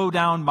would slow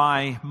down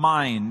my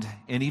mind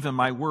and even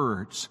my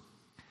words,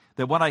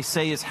 that what I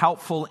say is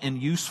helpful and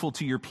useful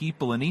to your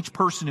people, and each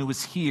person who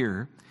is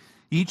here,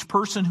 each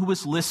person who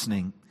is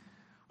listening,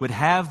 would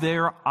have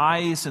their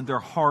eyes and their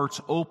hearts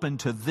open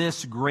to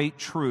this great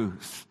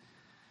truth.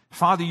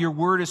 Father, your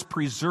word is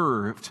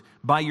preserved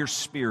by your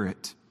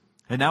Spirit.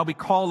 And now we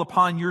call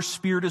upon your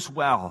Spirit as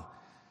well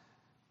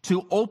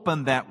to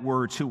open that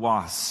word to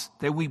us,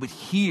 that we would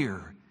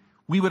hear,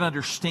 we would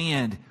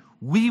understand,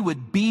 we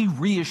would be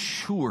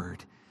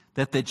reassured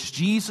that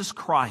Jesus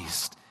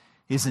Christ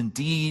is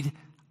indeed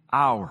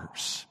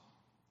ours.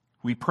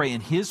 We pray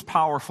in His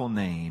powerful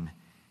name,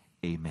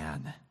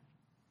 amen.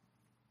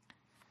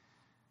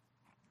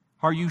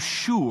 Are you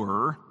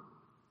sure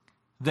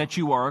that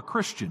you are a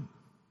Christian?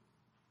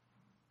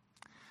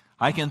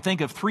 I can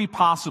think of three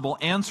possible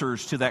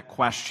answers to that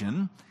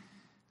question.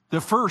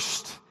 The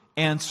first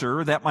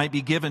answer that might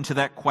be given to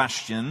that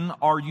question,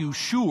 are you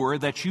sure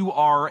that you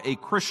are a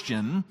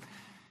Christian,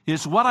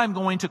 is what I'm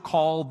going to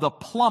call the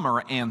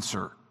plumber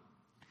answer.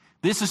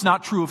 This is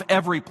not true of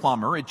every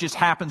plumber. It just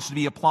happens to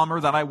be a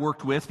plumber that I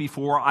worked with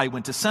before I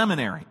went to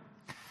seminary.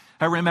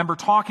 I remember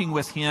talking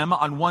with him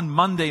on one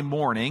Monday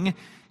morning.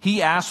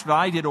 He asked what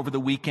I did over the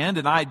weekend,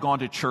 and I had gone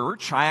to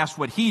church. I asked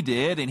what he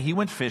did, and he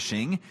went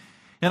fishing.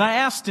 And I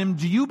asked him,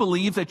 do you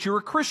believe that you're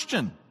a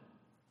Christian?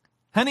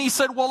 And he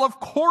said, well, of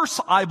course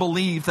I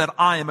believe that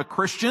I am a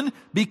Christian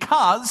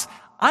because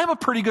I'm a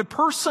pretty good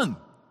person.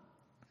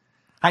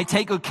 I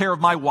take good care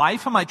of my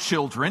wife and my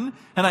children,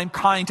 and I'm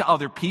kind to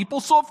other people,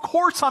 so of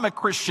course I'm a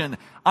Christian.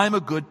 I'm a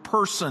good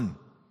person.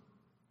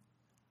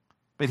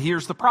 But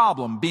here's the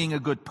problem. Being a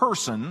good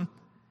person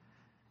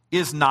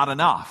is not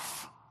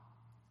enough.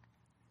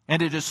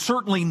 And it is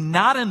certainly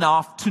not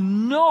enough to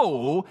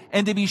know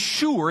and to be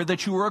sure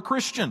that you are a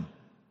Christian.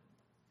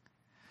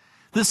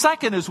 The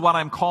second is what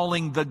I'm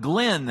calling the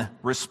Glenn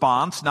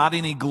response, not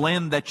any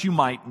Glenn that you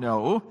might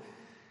know.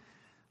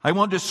 I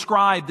won't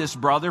describe this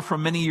brother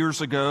from many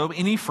years ago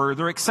any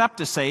further except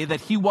to say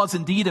that he was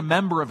indeed a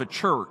member of a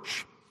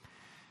church.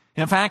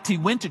 In fact, he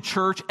went to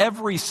church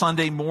every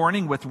Sunday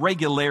morning with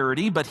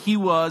regularity, but he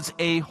was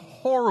a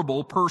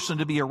horrible person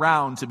to be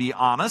around, to be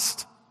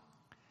honest.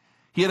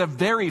 He had a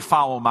very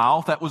foul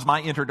mouth. That was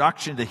my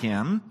introduction to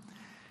him.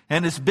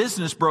 And his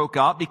business broke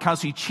up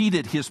because he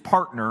cheated his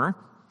partner.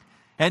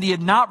 And he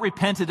had not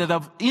repented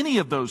of any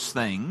of those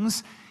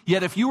things.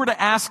 Yet if you were to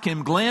ask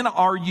him, Glenn,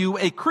 are you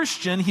a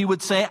Christian? He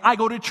would say, I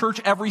go to church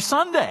every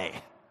Sunday.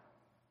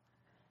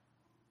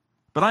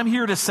 But I'm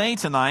here to say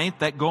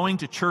tonight that going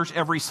to church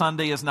every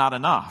Sunday is not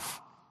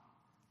enough.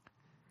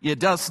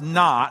 It is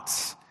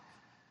not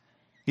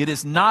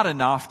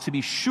enough to be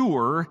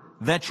sure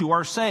that you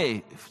are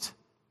saved.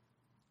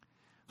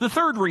 The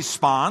third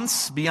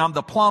response, beyond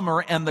the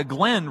plumber and the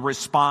Glenn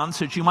response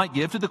that you might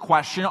give to the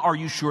question, are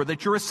you sure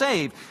that you're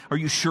saved? Are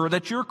you sure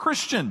that you're a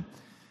Christian?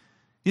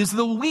 Is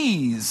the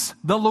Louise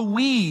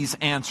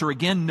answer.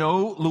 Again,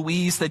 no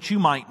Louise that you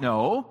might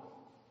know.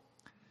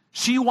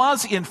 She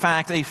was, in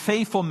fact, a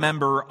faithful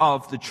member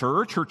of the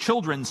church. Her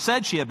children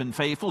said she had been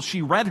faithful.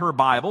 She read her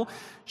Bible.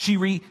 She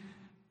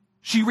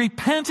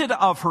repented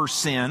of her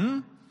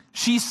sin.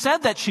 She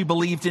said that she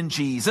believed in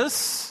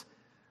Jesus.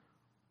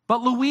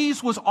 But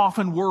Louise was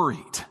often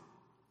worried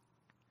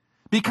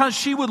because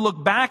she would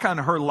look back on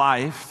her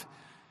life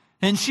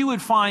and she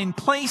would find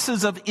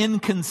places of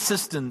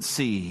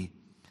inconsistency.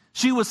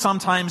 She was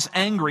sometimes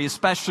angry,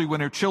 especially when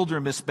her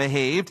children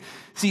misbehaved.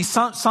 She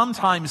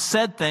sometimes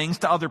said things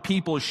to other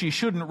people she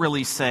shouldn't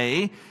really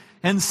say.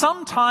 And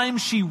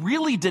sometimes she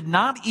really did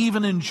not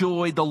even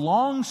enjoy the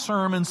long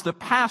sermons the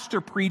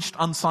pastor preached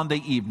on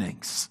Sunday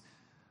evenings.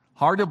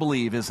 Hard to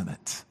believe, isn't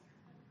it?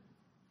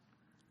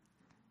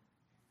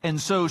 And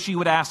so she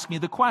would ask me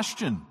the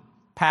question,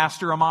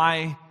 Pastor, am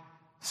I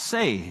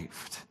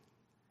saved?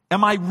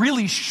 Am I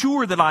really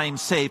sure that I am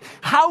saved?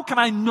 How can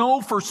I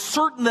know for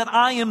certain that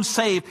I am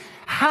saved?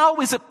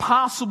 How is it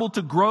possible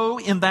to grow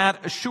in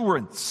that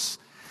assurance?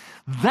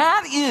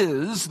 That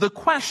is the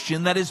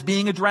question that is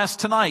being addressed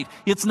tonight.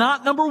 It's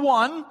not number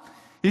one.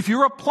 If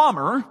you're a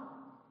plumber,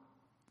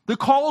 the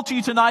call to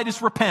you tonight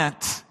is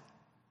repent.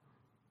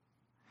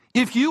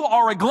 If you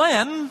are a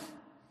Glenn,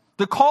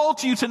 the call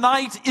to you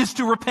tonight is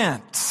to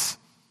repent.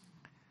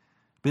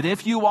 But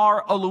if you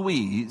are a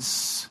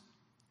Louise,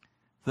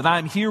 then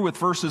I'm here with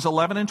verses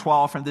 11 and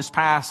 12 from this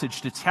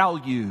passage to tell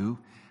you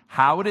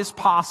how it is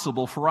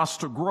possible for us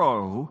to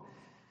grow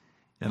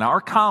in our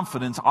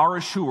confidence, our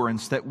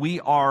assurance that we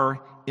are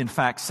in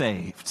fact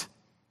saved.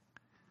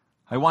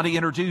 I want to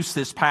introduce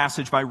this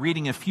passage by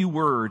reading a few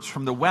words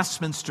from the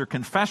Westminster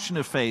Confession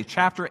of Faith,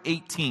 chapter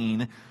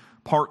 18,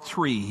 part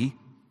 3.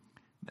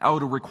 Now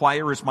to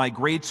require, as my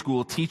grade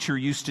school teacher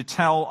used to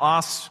tell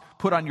us,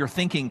 put on your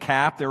thinking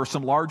cap. There are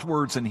some large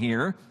words in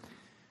here.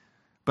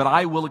 But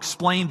I will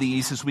explain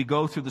these as we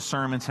go through the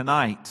sermon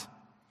tonight.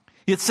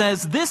 It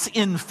says, this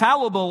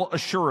infallible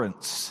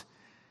assurance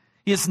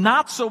is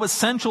not so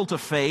essential to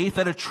faith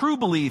that a true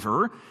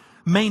believer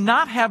may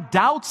not have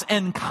doubts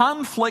and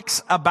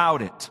conflicts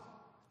about it,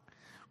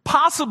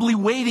 possibly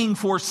waiting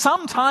for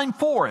some time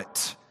for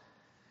it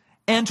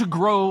and to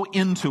grow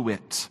into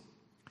it.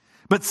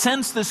 But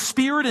since the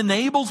Spirit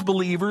enables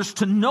believers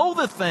to know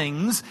the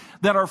things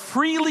that are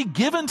freely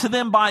given to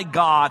them by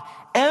God,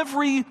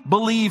 every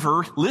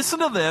believer, listen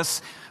to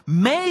this,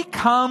 may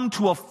come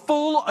to a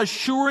full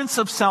assurance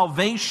of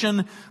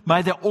salvation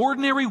by the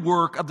ordinary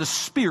work of the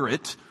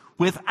Spirit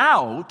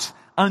without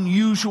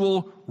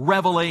unusual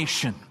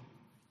revelation.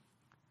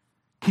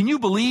 Can you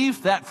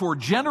believe that for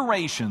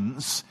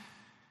generations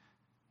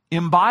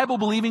in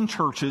Bible-believing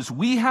churches,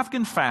 we have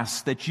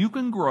confessed that you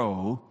can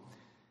grow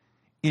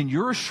in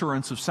your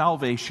assurance of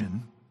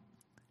salvation,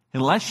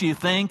 unless you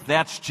think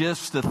that's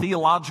just the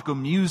theological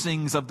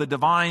musings of the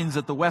divines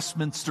at the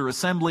Westminster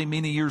Assembly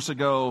many years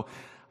ago?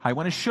 I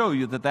want to show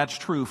you that that's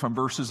true from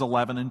verses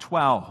 11 and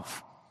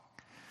 12.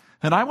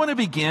 And I want to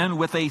begin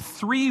with a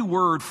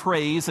 3-word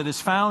phrase that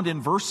is found in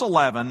verse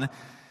 11,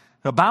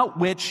 about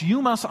which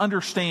you must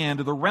understand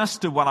the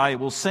rest of what I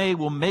will say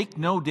will make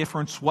no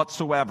difference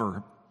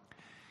whatsoever.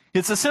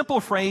 It's a simple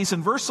phrase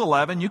in verse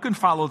 11. You can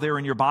follow there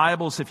in your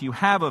Bibles if you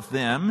have of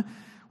them.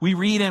 We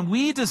read, and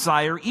we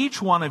desire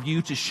each one of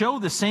you to show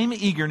the same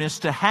eagerness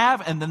to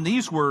have, and then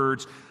these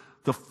words,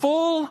 the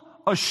full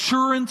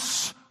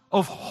assurance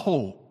of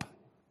hope.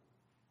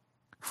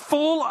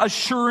 full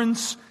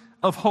assurance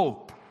of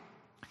hope.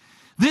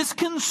 This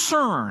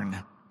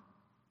concern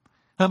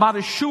about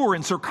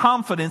assurance or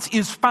confidence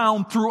is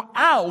found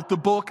throughout the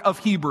book of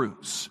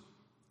Hebrews.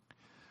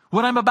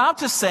 What I'm about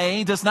to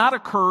say does not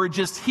occur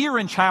just here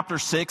in chapter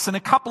 6 in a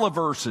couple of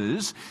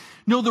verses.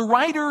 No, the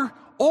writer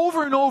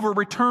over and over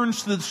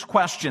returns to this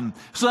question.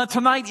 So that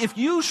tonight, if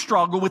you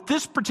struggle with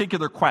this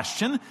particular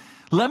question,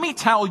 let me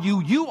tell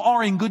you, you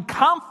are in good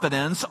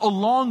confidence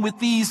along with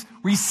these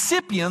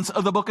recipients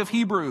of the book of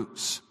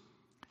Hebrews.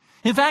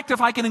 In fact, if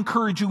I can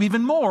encourage you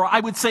even more, I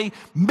would say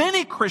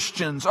many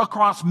Christians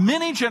across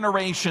many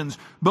generations,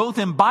 both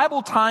in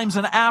Bible times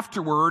and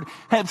afterward,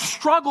 have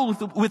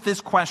struggled with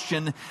this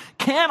question: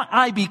 can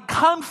I be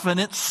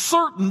confident,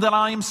 certain that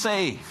I am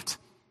saved?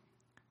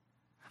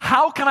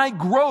 How can I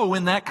grow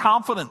in that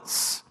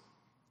confidence?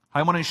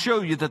 I want to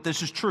show you that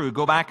this is true.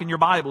 Go back in your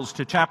Bibles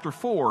to chapter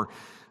 4,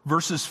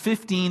 verses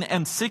 15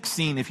 and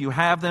 16 if you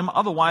have them.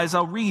 Otherwise,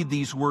 I'll read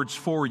these words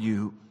for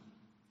you.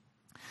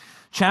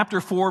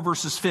 Chapter 4,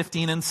 verses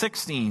 15 and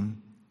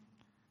 16.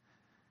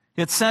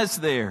 It says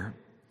there,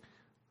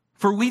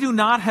 "For we do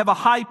not have a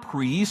high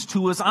priest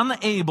who is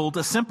unable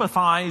to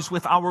sympathize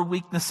with our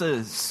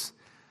weaknesses,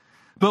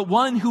 but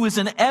one who is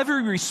in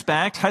every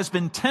respect has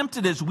been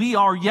tempted as we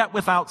are, yet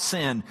without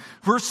sin."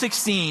 Verse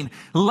 16,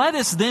 "Let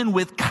us then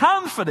with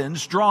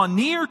confidence draw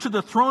near to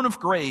the throne of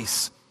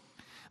grace,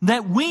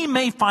 that we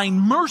may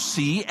find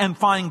mercy and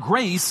find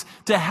grace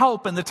to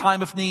help in the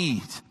time of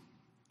need."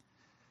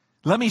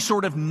 Let me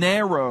sort of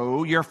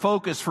narrow your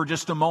focus for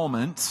just a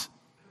moment.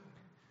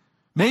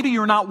 Maybe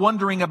you're not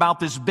wondering about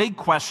this big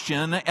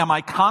question, am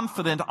I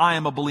confident I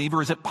am a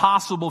believer? Is it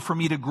possible for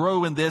me to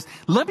grow in this?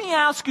 Let me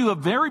ask you a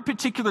very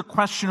particular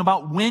question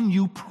about when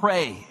you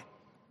pray.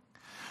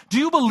 Do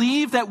you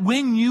believe that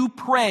when you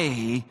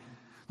pray,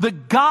 the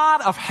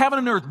God of heaven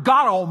and earth,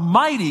 God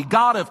Almighty,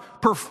 God of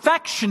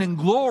perfection and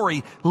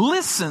glory,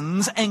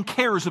 listens and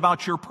cares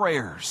about your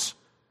prayers?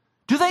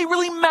 Do they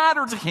really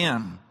matter to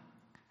Him?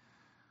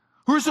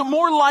 Or is it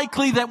more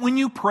likely that when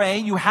you pray,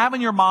 you have in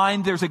your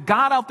mind, there's a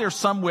God out there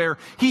somewhere,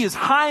 He is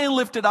high and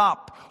lifted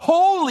up.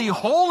 Holy,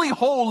 holy,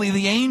 holy,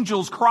 the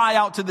angels cry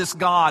out to this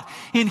God.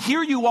 And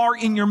here you are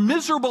in your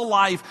miserable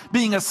life,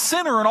 being a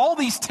sinner, and all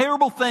these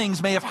terrible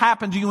things may have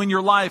happened to you in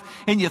your life.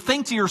 And you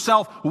think to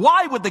yourself,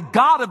 why would the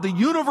God of the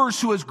universe,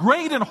 who is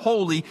great and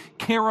holy,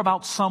 care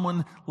about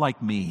someone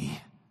like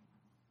me?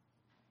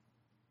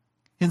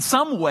 In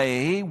some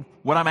way,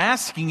 what I'm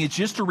asking is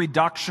just a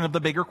reduction of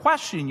the bigger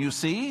question, you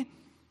see.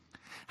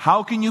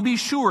 How can you be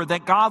sure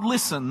that God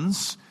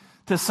listens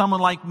to someone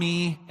like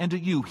me and to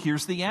you?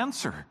 Here's the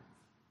answer.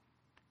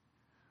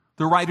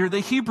 The writer of the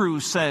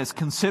Hebrews says,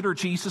 consider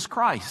Jesus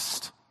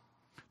Christ,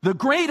 the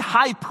great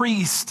high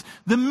priest,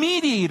 the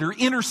mediator,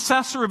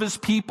 intercessor of His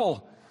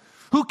people,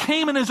 who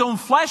came in His own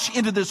flesh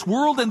into this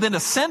world and then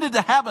ascended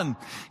to heaven.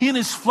 In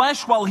His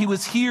flesh while He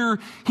was here,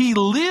 He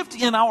lived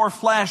in our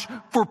flesh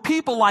for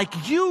people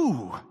like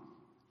you.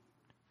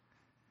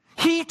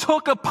 He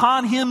took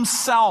upon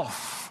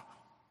Himself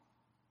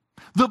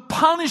the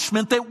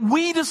punishment that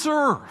we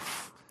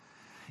deserve.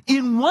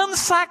 In one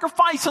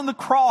sacrifice on the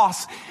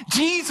cross,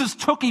 Jesus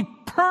took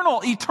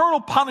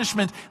eternal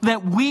punishment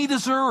that we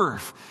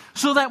deserve.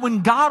 So that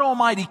when God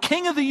Almighty,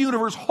 King of the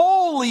universe,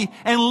 holy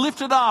and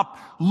lifted up,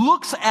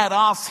 looks at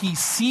us, He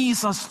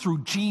sees us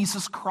through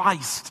Jesus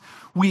Christ.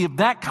 We have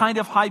that kind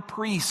of high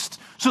priest.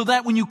 So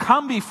that when you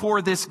come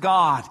before this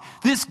God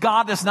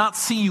does not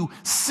see you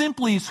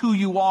simply as who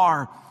you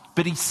are,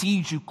 but He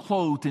sees you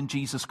clothed in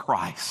Jesus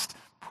Christ.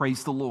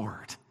 Praise the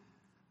Lord.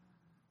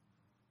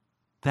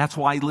 That's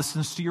why He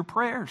listens to your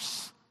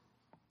prayers.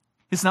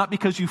 It's not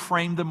because you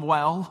framed them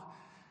well.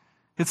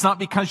 It's not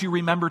because you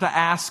remember to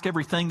ask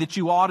everything that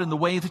you ought in the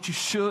way that you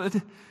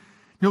should.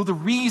 No, the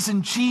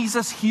reason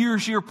Jesus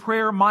hears your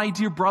prayer, my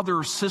dear brother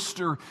or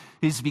sister,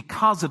 is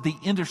because of the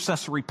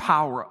intercessory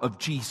power of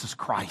Jesus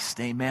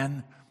Christ.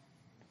 Amen.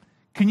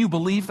 Can you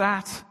believe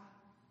that?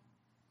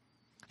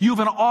 You have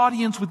an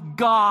audience with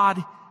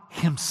God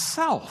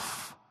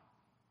Himself.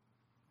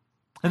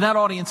 And that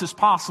audience is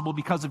possible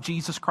because of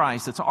Jesus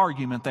Christ. It's an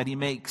argument that He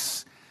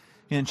makes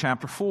in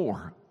chapter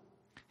 4.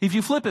 If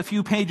you flip a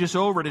few pages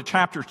over to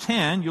chapter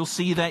 10, you'll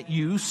see that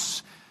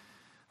use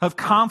of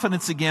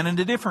confidence again in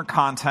a different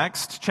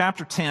context.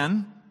 Chapter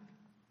 10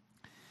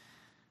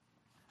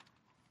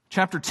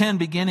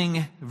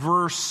 beginning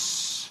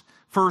first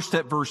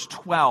at verse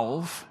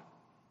 12.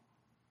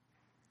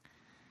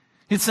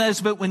 It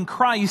says, "But when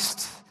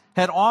Christ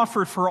had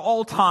offered for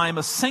all time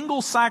a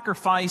single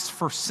sacrifice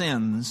for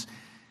sins,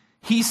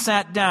 He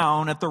sat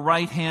down at the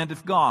right hand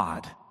of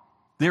God."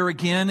 There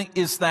again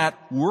is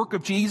that work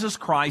of Jesus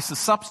Christ, the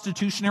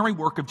substitutionary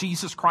work of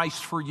Jesus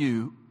Christ for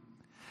you.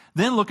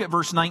 Then look at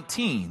verse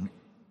 19.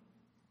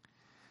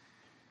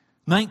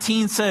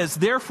 19 says,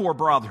 "Therefore,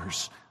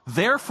 brothers,"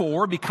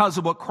 therefore, because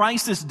of what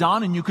Christ has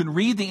done, and you can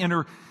read the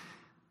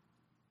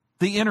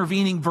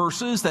intervening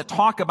verses that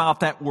talk about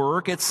that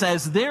work, it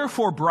says,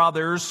 "Therefore,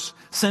 brothers,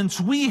 since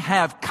we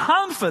have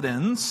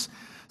confidence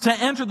to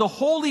enter the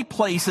holy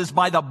places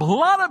by the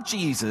blood of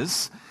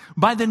Jesus,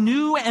 by the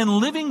new and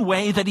living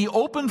way that he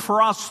opened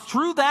for us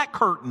through that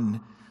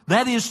curtain,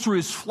 that is, through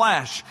his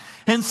flesh.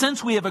 And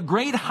since we have a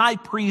great high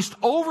priest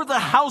over the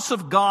house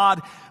of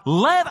God,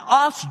 let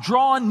us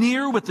draw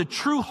near with a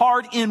true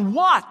heart in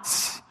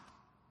what?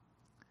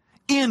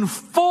 In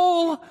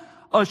full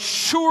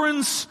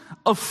assurance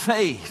of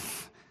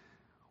faith,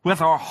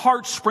 with our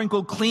hearts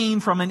sprinkled clean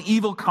from an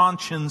evil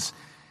conscience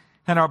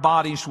and our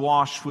bodies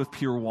washed with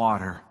pure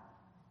water.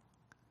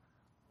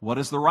 What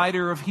does the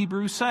writer of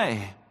Hebrews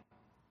say?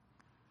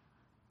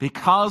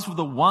 Because of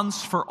the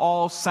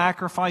once-for-all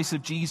sacrifice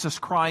of Jesus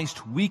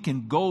Christ, we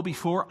can go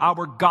before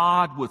our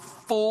God with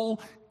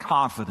full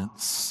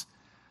confidence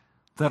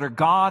that our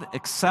God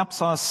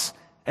accepts us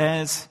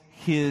as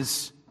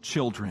his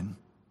children.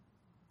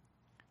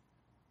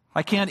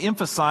 I can't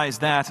emphasize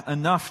that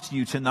enough to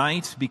you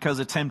tonight, because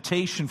a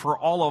temptation for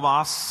all of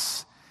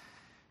us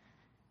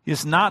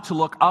is not to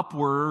look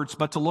upwards,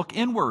 but to look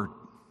inward.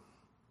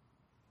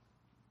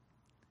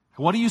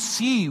 What do you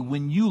see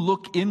when you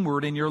look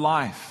inward in your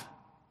life?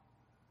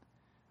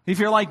 If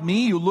you're like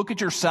me, you look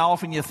at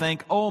yourself and you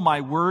think, oh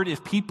my word,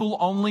 if people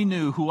only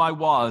knew who I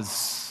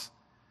was.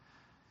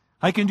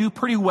 I can do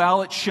pretty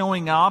well at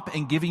showing up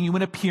and giving you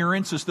an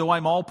appearance as though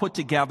I'm all put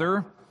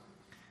together.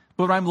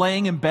 But I'm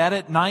laying in bed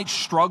at night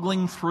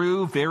struggling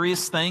through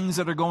various things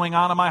that are going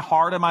on in my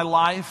heart and my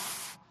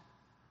life.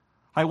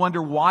 I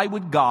wonder, why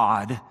would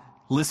God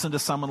listen to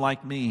someone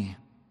like me?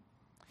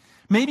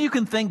 Maybe you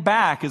can think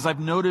back, as I've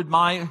noted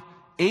my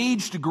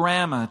aged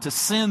grandma, to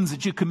sins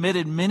that you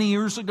committed many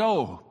years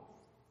ago.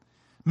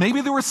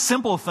 Maybe there were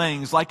simple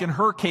things, like in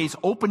her case,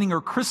 opening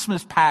her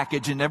Christmas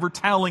package and never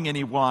telling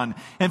anyone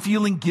and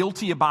feeling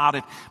guilty about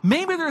it.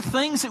 Maybe there are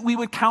things that we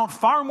would count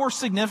far more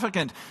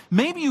significant.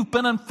 Maybe you've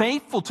been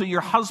unfaithful to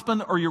your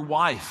husband or your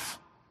wife.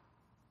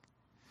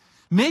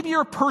 Maybe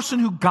you're a person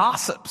who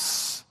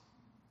gossips.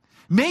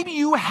 Maybe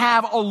you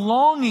have a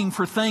longing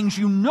for things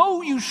you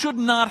know you should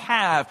not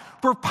have,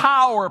 for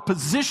power,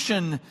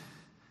 position.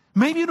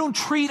 Maybe you don't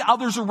treat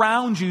others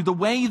around you the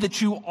way that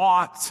you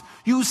ought.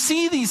 You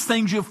see these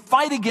things, you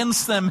fight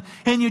against them,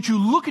 and yet you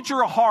look at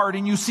your heart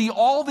and you see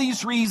all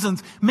these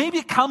reasons. Maybe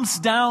it comes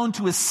down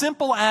to as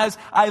simple as,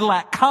 I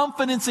lack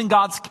confidence in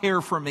God's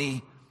care for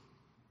me.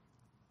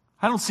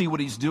 I don't see what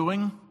he's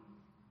doing.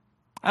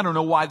 I don't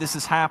know why this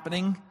is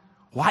happening.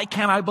 Why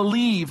can't I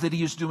believe that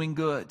he is doing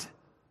good?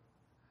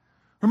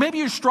 Or maybe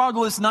your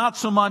struggle is not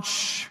so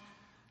much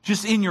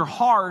just in your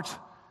heart,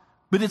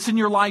 but it's in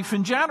your life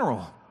in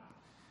general.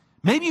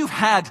 Maybe you've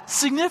had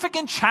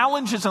significant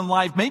challenges in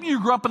life. Maybe you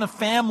grew up in a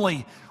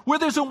family where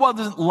there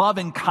wasn't love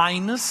and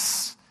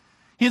kindness.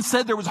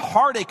 Instead, there was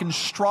heartache and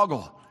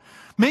struggle.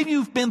 Maybe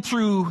you've been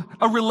through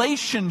a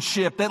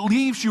relationship that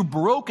leaves you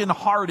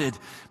brokenhearted.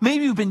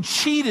 Maybe you've been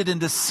cheated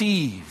and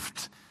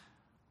deceived.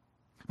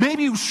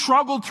 Maybe you've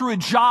struggled through a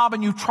job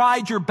and you've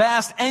tried your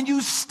best and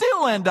you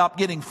still end up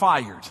getting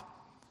fired.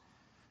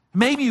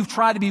 Maybe you've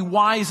tried to be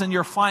wise in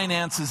your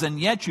finances and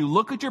yet you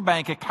look at your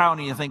bank account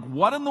and you think,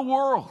 what in the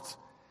world?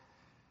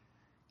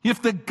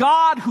 If the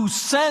God who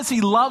says he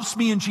loves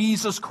me in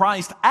Jesus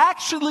Christ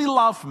actually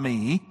loved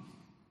me,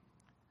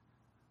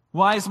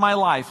 why does my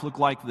life look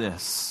like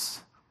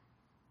this?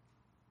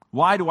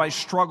 Why do I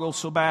struggle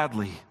so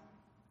badly?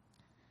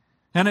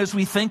 And as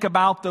we think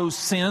about those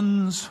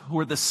sins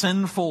or the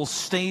sinful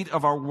state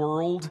of our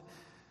world,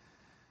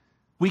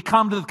 we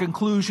come to the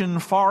conclusion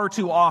far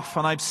too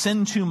often, I've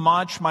sinned too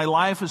much, my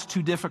life is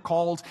too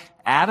difficult,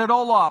 add it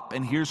all up,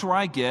 and here's where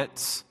I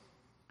get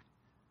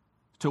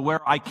to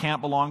where I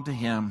can't belong to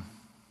him.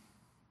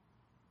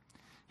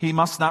 He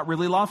must not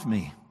really love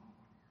me.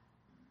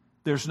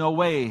 There's no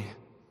way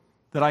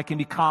that I can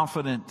be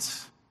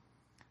confident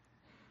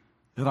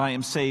that I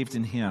am saved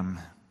in him.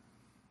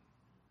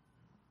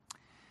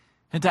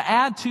 And to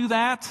add to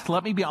that,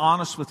 let me be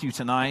honest with you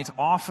tonight,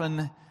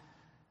 often,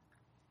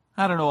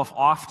 I don't know if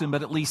often,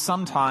 but at least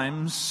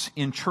sometimes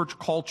in church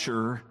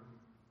culture,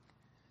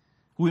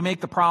 we make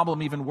the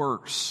problem even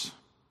worse.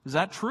 Is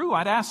that true?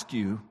 I'd ask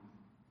you.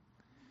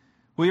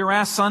 We are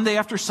asked Sunday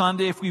after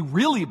Sunday if we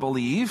really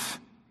believe,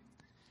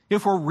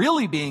 if we're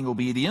really being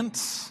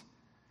obedient,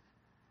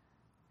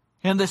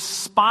 and the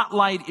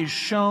spotlight is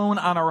shown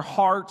on our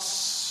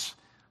hearts.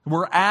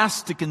 We're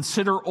asked to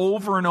consider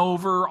over and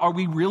over, are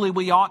we really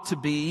we ought to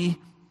be?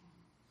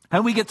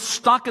 And we get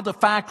stuck at the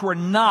fact we're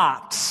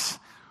not,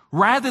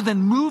 rather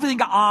than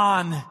moving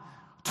on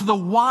to the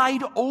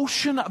wide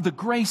ocean of the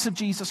grace of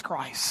Jesus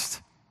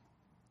Christ.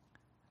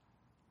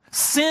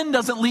 Sin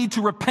doesn't lead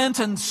to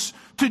repentance,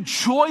 to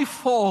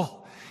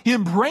joyful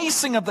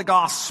embracing of the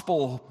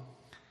gospel.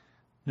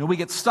 No, we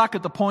get stuck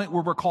at the point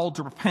where we're called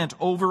to repent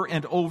over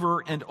and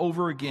over and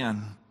over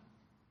again.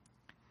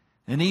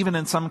 And even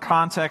in some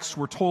contexts,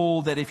 we're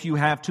told that if you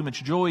have too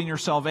much joy in your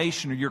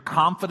salvation or you're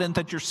confident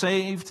that you're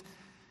saved,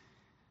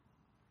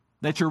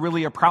 that you're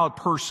really a proud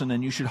person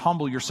and you should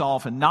humble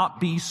yourself and not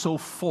be so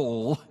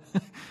full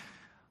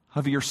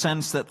of your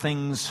sense that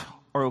things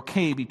are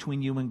okay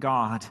between you and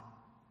God.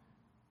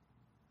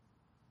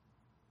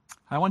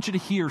 I want you to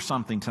hear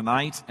something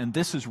tonight, and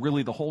this is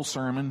really the whole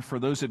sermon for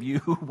those of you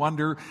who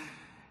wonder,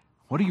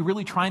 What are you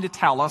really trying to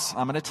tell us?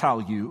 I'm going to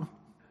tell you.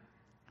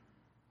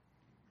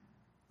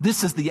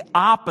 This is the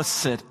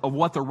opposite of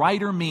what the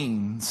writer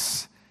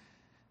means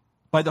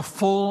by the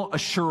full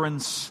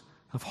assurance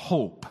of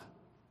hope.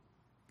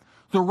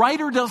 The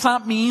writer does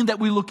not mean that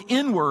we look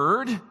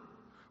inward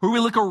or we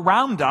look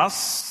around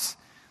us.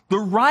 The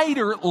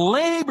writer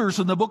labors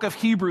in the book of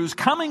Hebrews,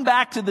 coming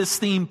back to this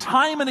theme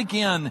time and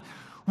again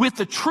with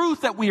the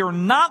truth that we are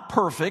not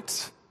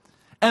perfect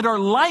and our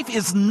life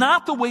is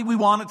not the way we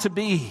want it to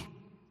be.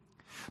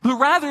 But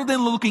rather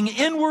than looking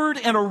inward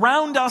and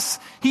around us,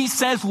 he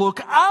says, look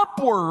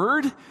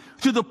upward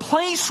to the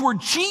place where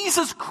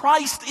Jesus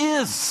Christ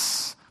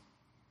is.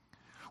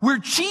 Where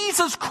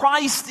Jesus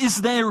Christ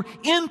is there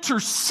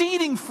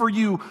interceding for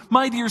you,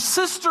 my dear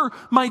sister,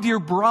 my dear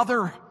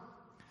brother.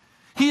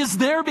 He is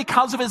there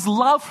because of his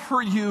love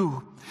for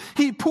you.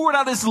 He poured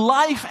out his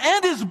life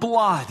and his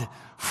blood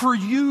for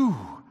you.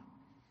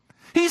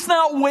 He's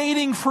not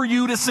waiting for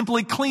you to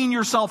simply clean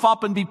yourself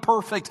up and be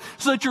perfect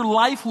so that your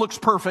life looks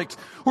perfect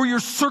or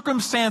your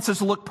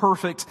circumstances look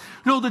perfect.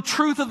 No, the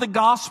truth of the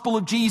gospel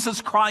of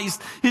Jesus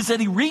Christ is that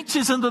he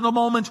reaches into the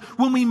moment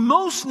when we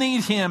most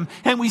need him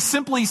and we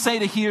simply say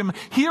to him,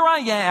 here I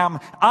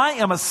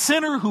am a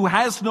sinner who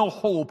has no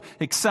hope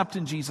except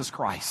in Jesus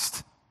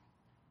Christ.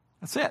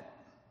 That's it.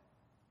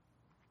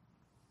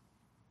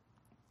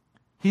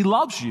 He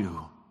loves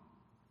you.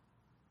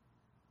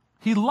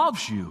 He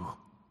loves you.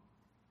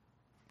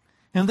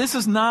 And this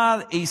is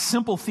not a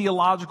simple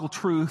theological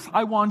truth.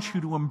 I want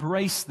you to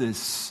embrace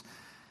this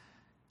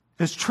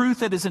as truth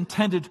that is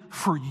intended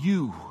for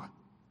you.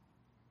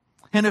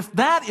 And if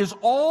that is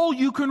all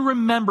you can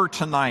remember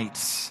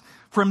tonight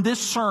from this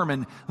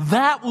sermon,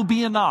 that will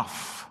be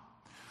enough.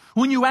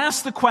 When you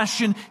ask the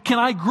question, can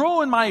I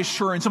grow in my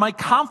assurance and my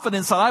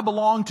confidence that I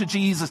belong to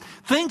Jesus?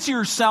 Think to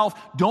yourself,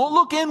 don't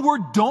look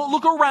inward, don't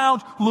look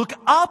around, look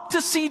up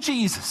to see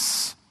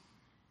Jesus.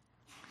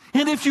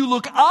 And if you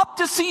look up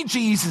to see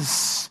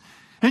Jesus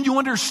and you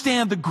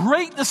understand the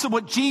greatness of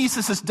what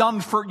Jesus has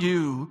done for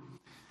you,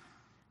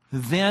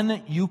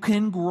 then you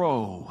can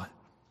grow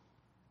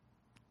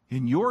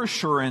in your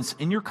assurance,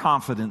 in your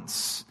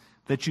confidence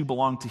that you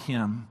belong to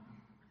him.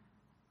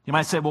 You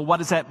might say, well, what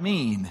does that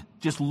mean?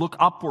 Just look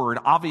upward.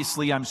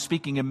 Obviously, I'm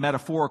speaking in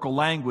metaphorical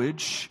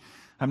language.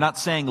 I'm not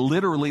saying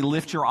literally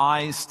lift your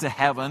eyes to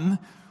heaven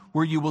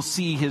where you will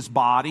see his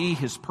body,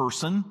 his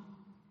person.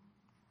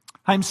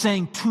 I'm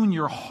saying tune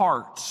your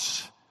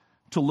hearts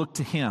to look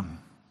to him.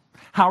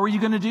 How are you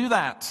going to do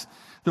that?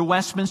 The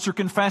Westminster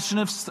Confession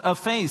of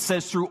Faith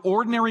says through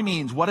ordinary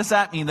means. What does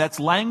that mean? That's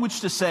language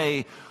to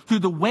say through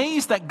the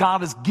ways that God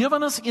has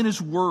given us in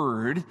his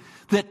word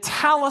that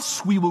tell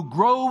us we will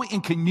grow in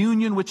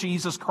communion with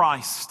Jesus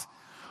Christ.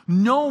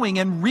 Knowing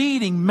and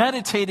reading,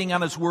 meditating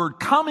on his word,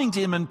 coming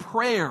to him in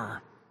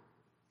prayer,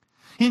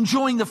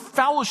 enjoying the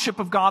fellowship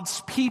of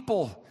God's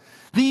people.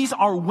 These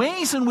are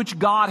ways in which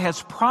God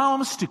has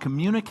promised to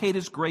communicate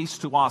his grace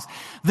to us.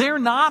 They're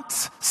not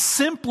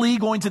simply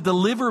going to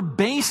deliver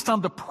based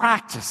on the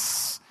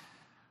practice.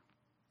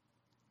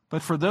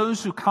 But for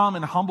those who come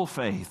in humble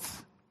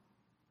faith,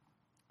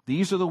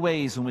 these are the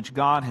ways in which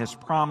God has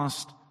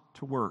promised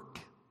to work.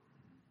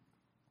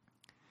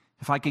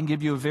 If I can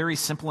give you a very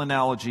simple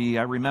analogy,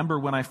 I remember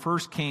when I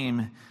first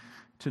came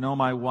to know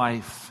my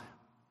wife.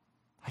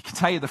 I can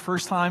tell you the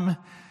first time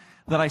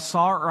that I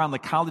saw her on the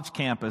college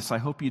campus, I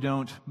hope you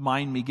don't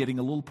mind me getting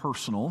a little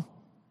personal.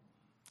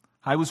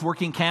 I was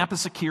working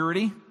campus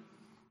security,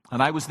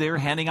 and I was there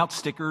handing out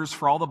stickers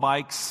for all the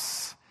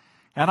bikes.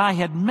 And I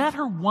had met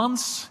her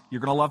once, you're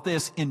going to love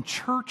this, in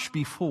church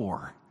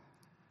before.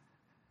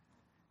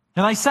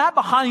 And I sat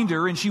behind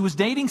her, and she was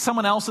dating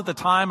someone else at the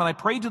time, and I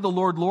prayed to the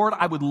Lord, Lord,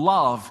 I would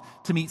love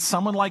to meet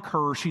someone like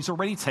her. She's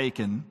already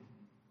taken.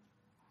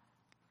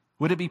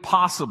 Would it be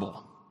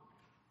possible?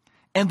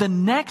 And the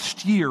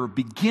next year,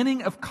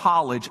 beginning of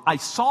college, I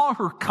saw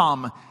her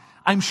come.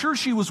 I'm sure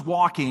she was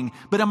walking,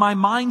 but in my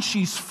mind,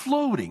 she's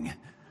floating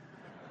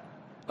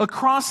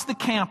across the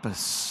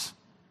campus,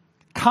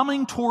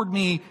 coming toward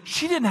me.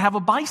 She didn't have a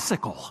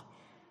bicycle.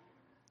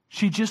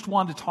 She just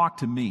wanted to talk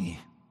to me.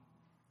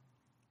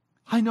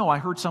 I know, I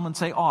heard someone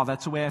say, oh,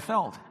 that's the way I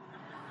felt.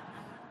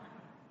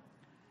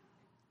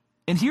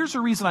 And here's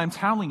the reason I'm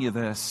telling you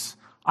this.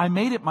 I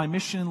made it my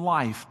mission in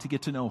life to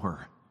get to know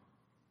her.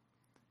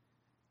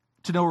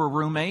 To know her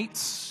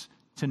roommates,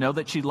 to know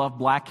that she loved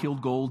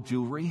black-heeled gold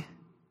jewelry,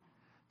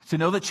 to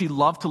know that she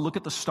loved to look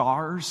at the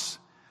stars,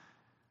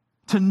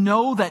 to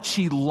know that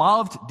she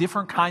loved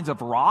different kinds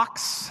of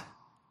rocks,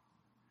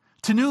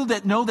 to know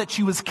that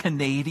she was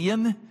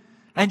Canadian,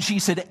 and she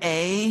said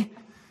A,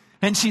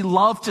 and she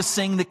loved to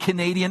sing the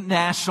Canadian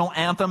national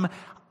anthem.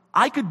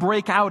 I could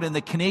break out in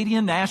the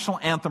Canadian national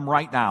anthem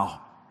right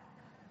now,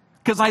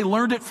 because I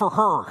learned it for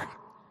her.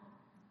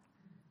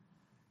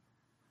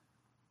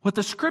 What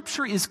the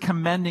scripture is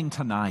commending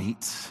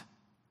tonight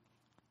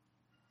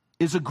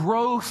is a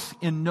growth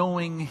in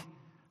knowing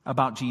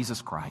about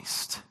Jesus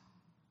Christ.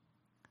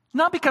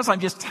 Not because I'm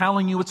just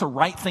telling you it's a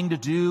right thing to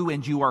do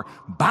and you are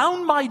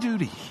bound by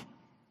duty,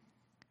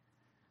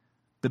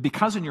 that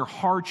because in your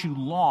heart you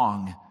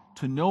long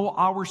to know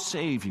our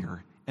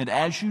Savior, and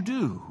as you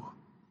do,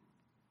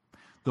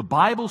 the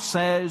Bible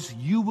says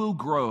you will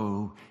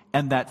grow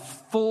in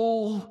that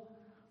full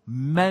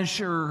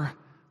measure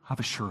of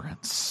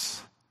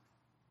assurance.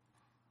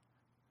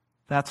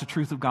 That's the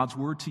truth of God's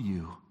Word to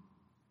you.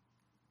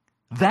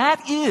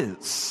 That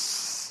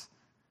is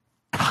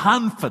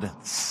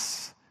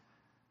confidence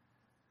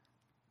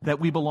that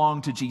we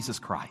belong to Jesus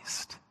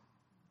Christ.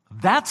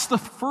 That's the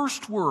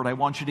first word I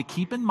want you to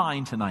keep in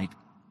mind tonight,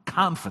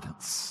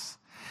 confidence.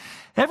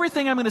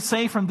 Everything I'm going to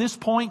say from this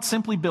point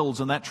simply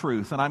builds on that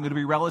truth, and I'm going to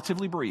be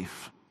relatively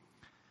brief,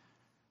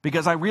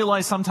 because I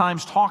realize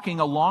sometimes talking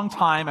a long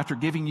time after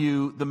giving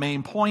you the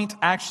main point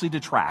actually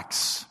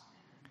detracts.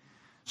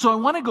 So I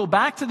want to go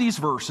back to these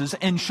verses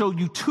and show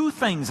you two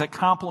things that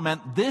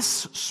complement this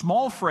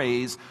small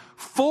phrase,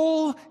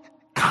 full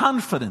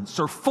confidence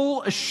or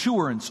full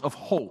assurance of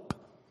hope.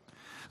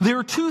 There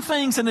are two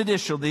things in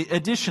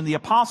addition the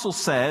apostle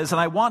says,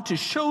 and I want to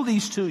show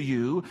these to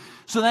you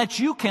so that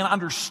you can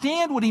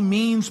understand what he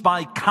means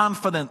by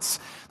confidence.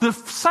 The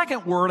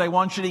second word I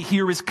want you to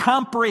hear is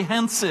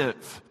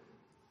comprehensive.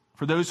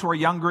 For those who are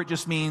younger, it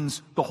just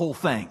means the whole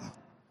thing.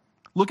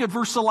 Look at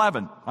verse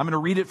 11. I'm going to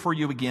read it for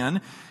you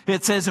again.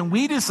 It says, "And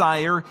we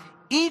desire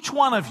each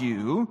one of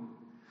you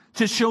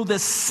to show the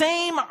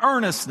same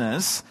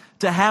earnestness,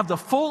 to have the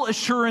full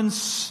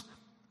assurance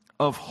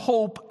of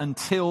hope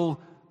until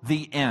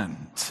the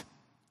end."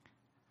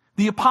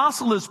 The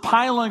apostle is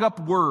piling up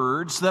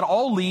words that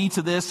all lead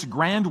to this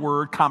grand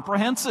word,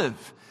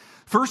 comprehensive.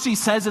 First, he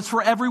says it's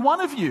for every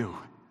one of you.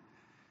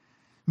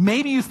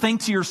 Maybe you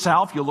think to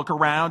yourself, you look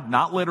around,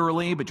 not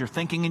literally, but you're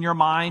thinking in your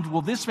mind,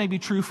 well, this may be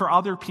true for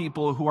other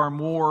people who are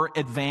more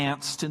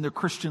advanced in their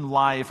Christian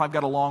life. I've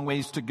got a long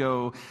ways to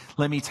go.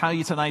 Let me tell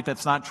you tonight,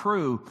 that's not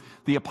true.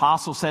 The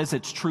apostle says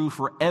it's true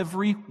for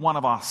every one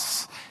of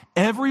us.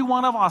 Every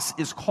one of us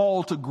is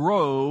called to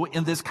grow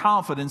in this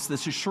confidence,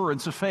 this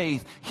assurance of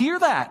faith. Hear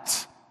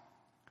that.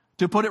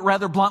 To put it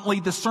rather bluntly,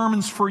 the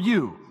sermon's for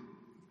you.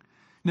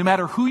 No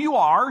matter who you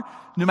are,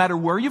 no matter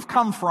where you've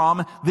come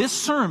from, this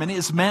sermon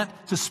is meant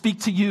to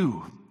speak to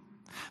you.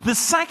 The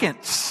second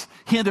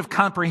hint of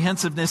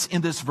comprehensiveness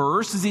in this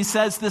verse is he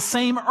says the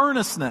same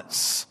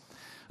earnestness.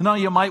 Now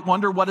you might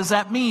wonder, what does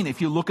that mean?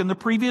 If you look in the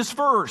previous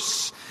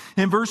verse,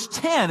 in verse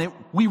 10,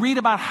 we read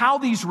about how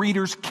these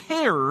readers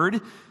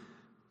cared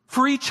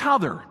for each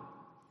other.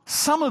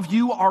 Some of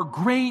you are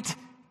great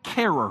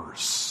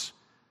carers.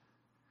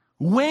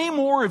 Way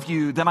more of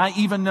you than I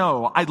even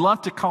know. I'd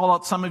love to call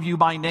out some of you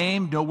by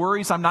name. No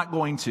worries, I'm not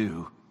going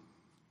to.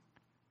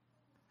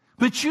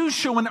 But you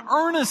show an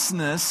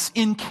earnestness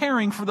in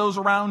caring for those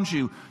around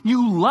you.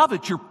 You love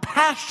it. You're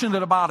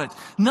passionate about it.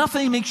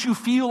 Nothing makes you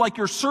feel like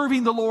you're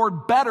serving the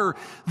Lord better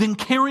than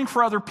caring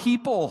for other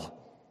people.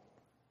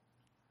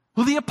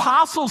 Well, the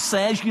apostle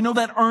says, you know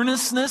that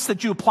earnestness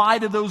that you apply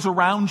to those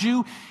around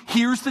you?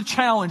 Here's the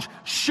challenge.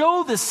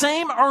 Show the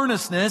same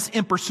earnestness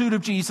in pursuit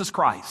of Jesus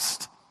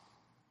Christ.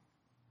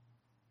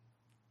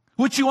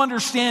 What you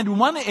understand in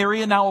one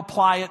area, now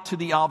apply it to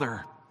the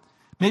other.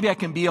 Maybe I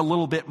can be a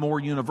little bit more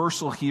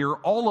universal here.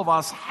 All of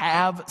us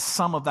have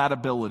some of that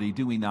ability,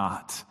 do we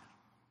not?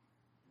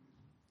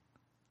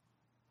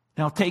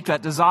 Now take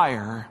that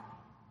desire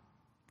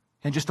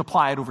and just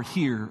apply it over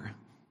here,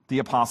 the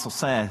apostle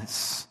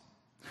says.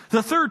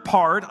 The third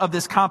part of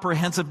this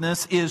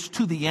comprehensiveness is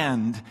to the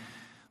end.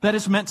 That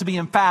is meant to be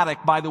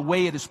emphatic by the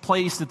way it is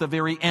placed at the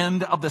very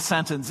end of the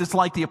sentence. It's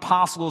like the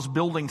apostle is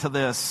building to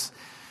this.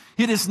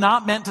 It is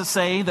not meant to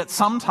say that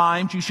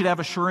sometimes you should have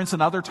assurance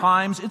and other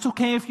times it's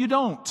okay if you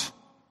don't.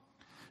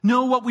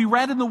 No, what we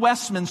read in the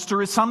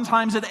Westminster is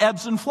sometimes it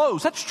ebbs and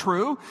flows. That's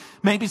true.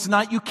 Maybe it's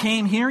not you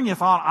came here and you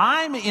thought,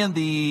 I'm in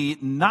the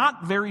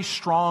not very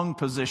strong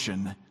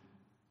position.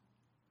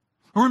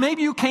 Or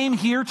maybe you came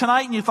here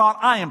tonight and you thought,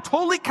 I am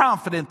totally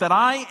confident that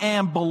I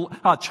am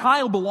a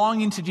child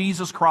belonging to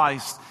Jesus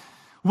Christ.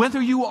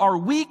 Whether you are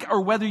weak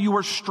or whether you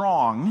are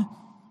strong,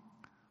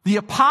 the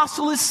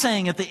apostle is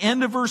saying at the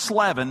end of verse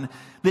 11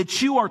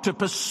 that you are to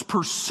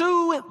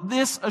pursue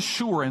this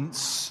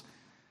assurance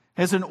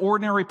as an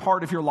ordinary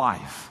part of your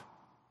life.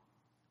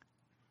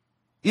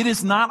 It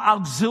is not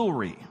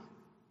auxiliary.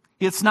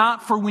 It's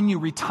not for when you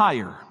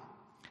retire.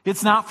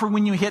 It's not for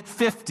when you hit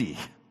 50.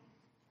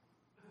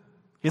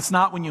 It's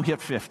not when you hit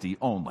 50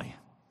 only.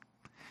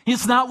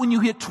 It's not when you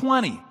hit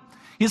 20.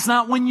 It's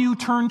not when you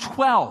turn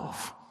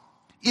 12.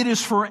 It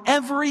is for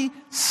every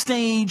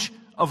stage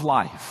of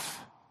life.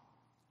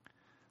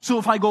 So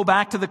if I go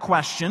back to the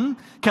question,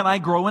 can I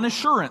grow in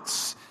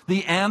assurance?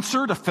 The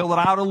answer, to fill it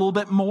out a little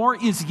bit more,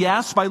 is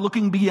yes, by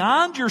looking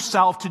beyond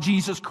yourself to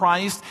Jesus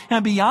Christ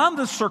and beyond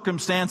the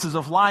circumstances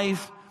of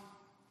life,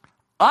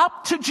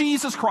 up to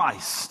Jesus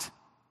Christ,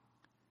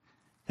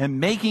 and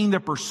making the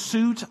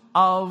pursuit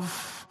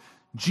of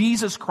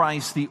Jesus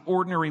Christ the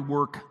ordinary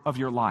work of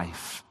your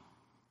life.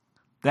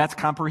 That's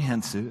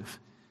comprehensive.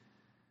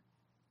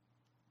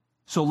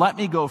 So let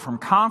me go from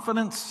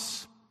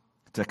confidence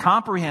to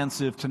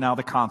comprehensive to now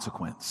the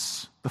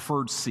consequence. The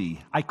third C.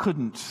 I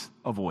couldn't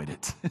avoid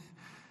it.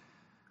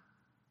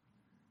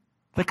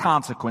 The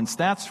consequence,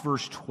 that's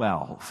verse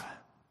 12.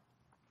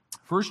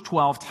 Verse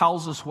 12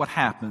 tells us what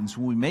happens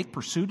when we make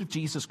pursuit of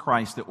Jesus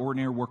Christ the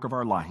ordinary work of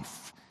our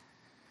life.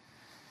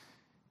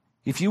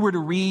 If you were to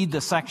read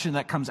the section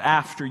that comes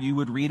after, you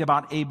would read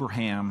about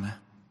Abraham.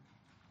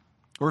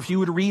 Or if you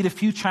would read a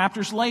few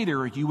chapters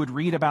later, you would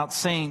read about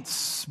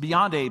saints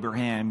beyond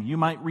Abraham. You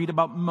might read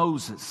about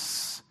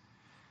Moses.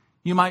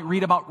 You might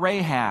read about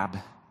Rahab.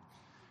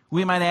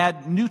 We might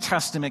add New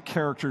Testament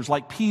characters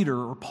like Peter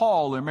or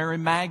Paul or Mary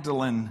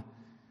Magdalene.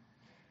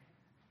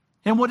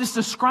 And what is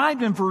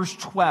described in verse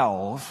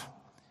 12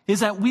 is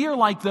that we are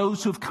like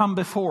those who have come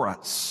before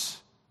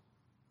us.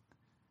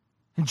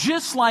 And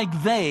just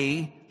like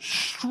they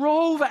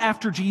strove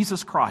after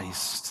Jesus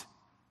Christ,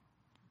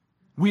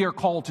 we are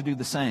called to do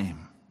the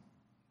same.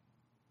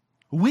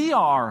 We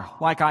are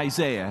like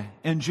Isaiah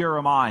and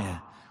Jeremiah.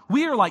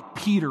 We are like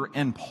Peter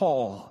and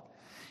Paul.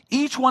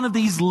 Each one of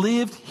these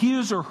lived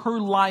his or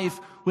her life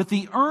with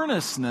the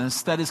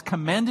earnestness that is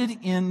commended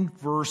in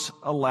verse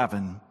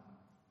 11.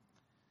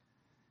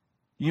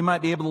 You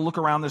might be able to look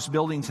around this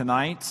building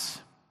tonight,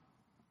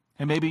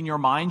 and maybe in your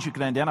mind you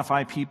can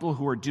identify people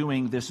who are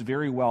doing this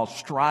very well,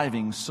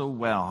 striving so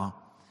well.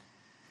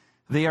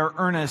 They are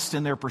earnest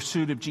in their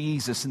pursuit of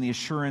Jesus and the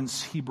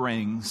assurance he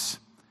brings.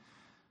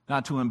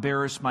 Not to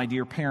embarrass my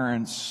dear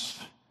parents,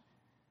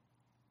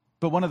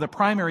 but one of the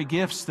primary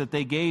gifts that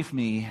they gave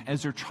me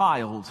as their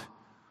child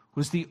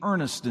was the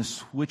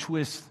earnestness which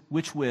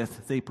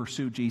with they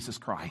pursued Jesus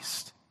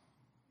Christ.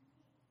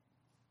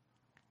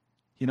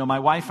 You know, my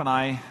wife and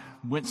I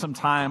went some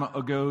time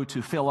ago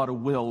to fill out a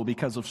will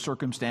because of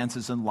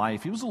circumstances in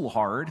life. It was a little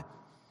hard.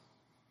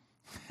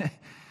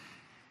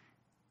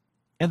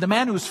 And the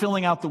man who was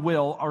filling out the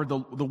will, or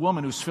the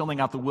woman who's filling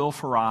out the will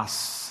for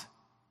us,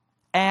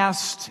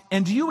 asked,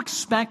 "And do you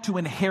expect to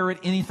inherit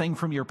anything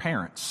from your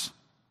parents?"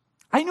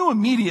 I knew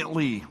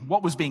immediately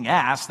what was being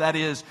asked. That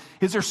is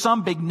there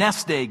some big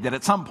nest egg that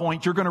at some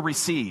point you're going to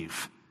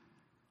receive?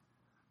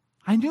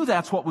 I knew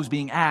that's what was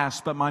being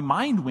asked, but my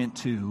mind went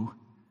to,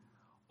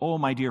 oh,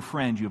 my dear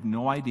friend, you have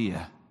no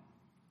idea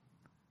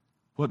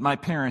what my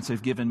parents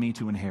have given me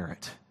to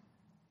inherit.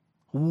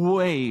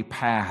 Way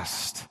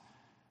past.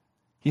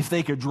 If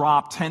they could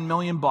drop $10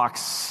 million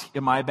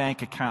in my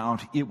bank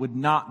account, it would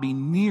not be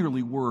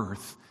nearly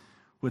worth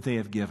what they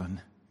have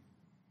given.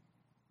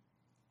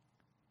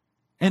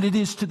 And it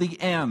is to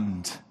the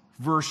end,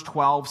 verse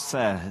 12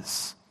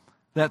 says,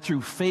 that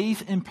through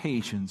faith and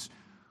patience,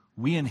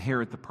 we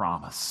inherit the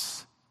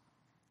promise.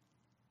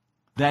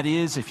 That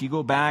is, if you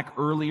go back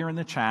earlier in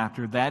the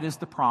chapter, that is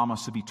the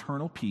promise of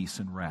eternal peace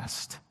and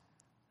rest.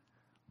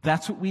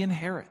 That's what we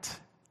inherit.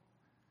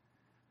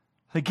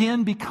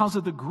 Again, because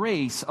of the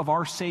grace of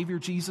our Savior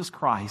Jesus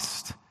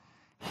Christ,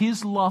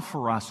 his love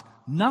for us,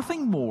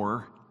 nothing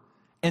more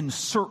and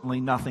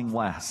certainly nothing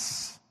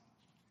less.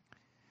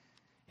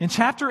 In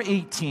chapter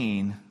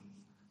 18,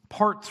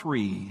 part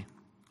 3,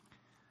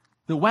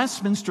 the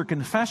Westminster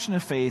Confession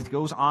of Faith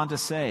goes on to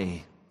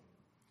say,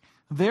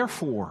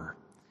 "Therefore,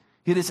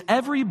 it is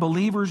every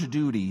believer's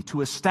duty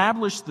to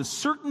establish the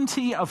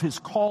certainty of his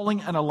calling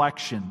and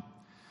election,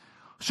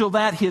 so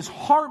that his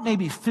heart may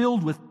be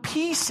filled with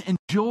peace and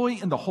joy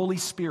in the Holy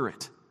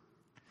Spirit,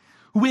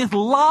 with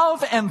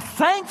love and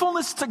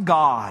thankfulness to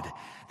God,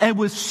 and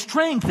with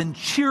strength and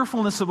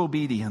cheerfulness of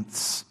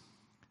obedience.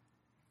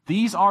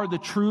 These are the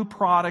true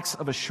products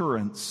of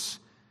assurance,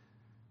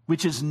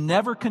 which is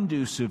never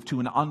conducive to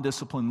an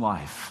undisciplined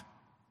life."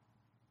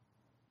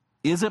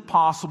 Is it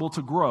possible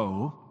to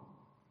grow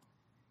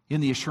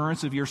in the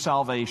assurance of your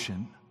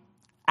salvation?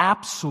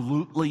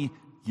 Absolutely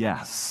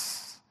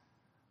yes.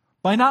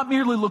 By not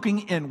merely looking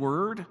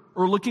inward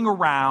or looking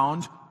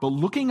around, but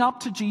looking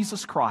up to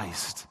Jesus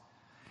Christ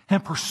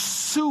and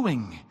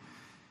pursuing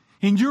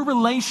in your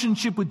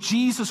relationship with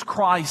Jesus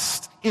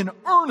Christ in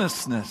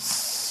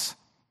earnestness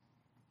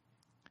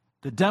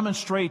to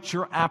demonstrate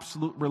your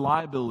absolute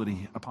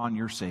reliability upon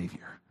your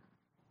Savior.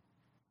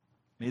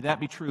 May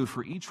that be true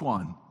for each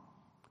one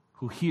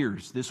who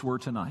hears this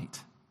word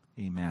tonight.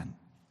 Amen.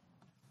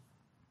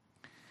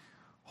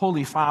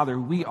 Holy Father,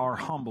 we are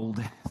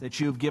humbled that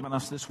you have given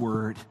us this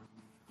word.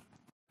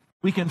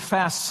 We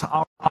confess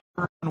our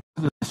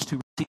unworthiness to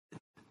receive it.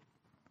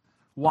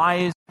 Why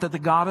is it that the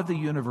God of the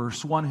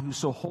universe, one who's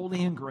so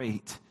holy and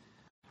great,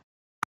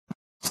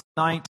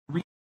 tonight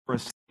read for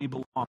us we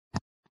belong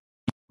to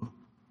you?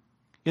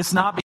 It's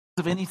not because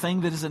of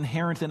anything that is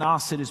inherent in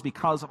us. It is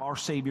because of our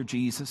Savior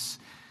Jesus.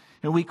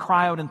 And we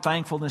cry out in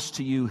thankfulness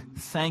to you.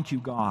 Thank you,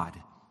 God,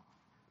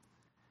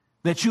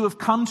 that you have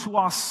come to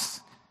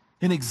us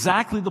in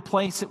exactly the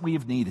place that we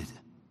have needed.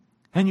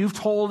 And you've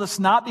told us,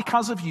 not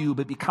because of you,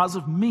 but because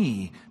of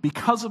me,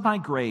 because of my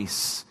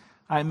grace,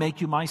 I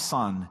make you my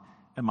son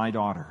and my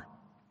daughter.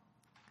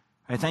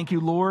 I thank you,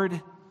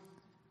 Lord,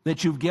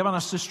 that you've given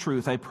us this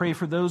truth. I pray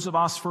for those of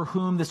us for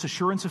whom this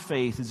assurance of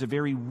faith is a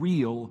very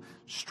real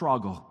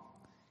struggle.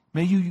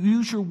 May you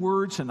use your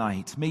word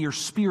tonight. May your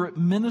Spirit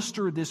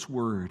minister this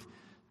word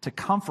to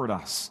comfort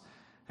us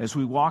as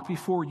we walk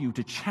before you,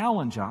 to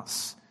challenge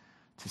us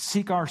to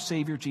seek our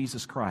Savior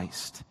Jesus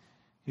Christ.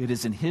 It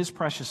is in his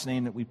precious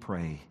name that we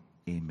pray.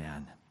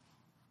 Amen.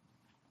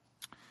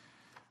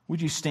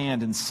 Would you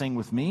stand and sing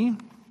with me?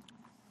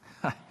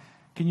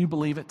 Can you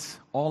believe it?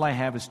 All I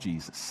have is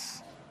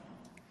Jesus.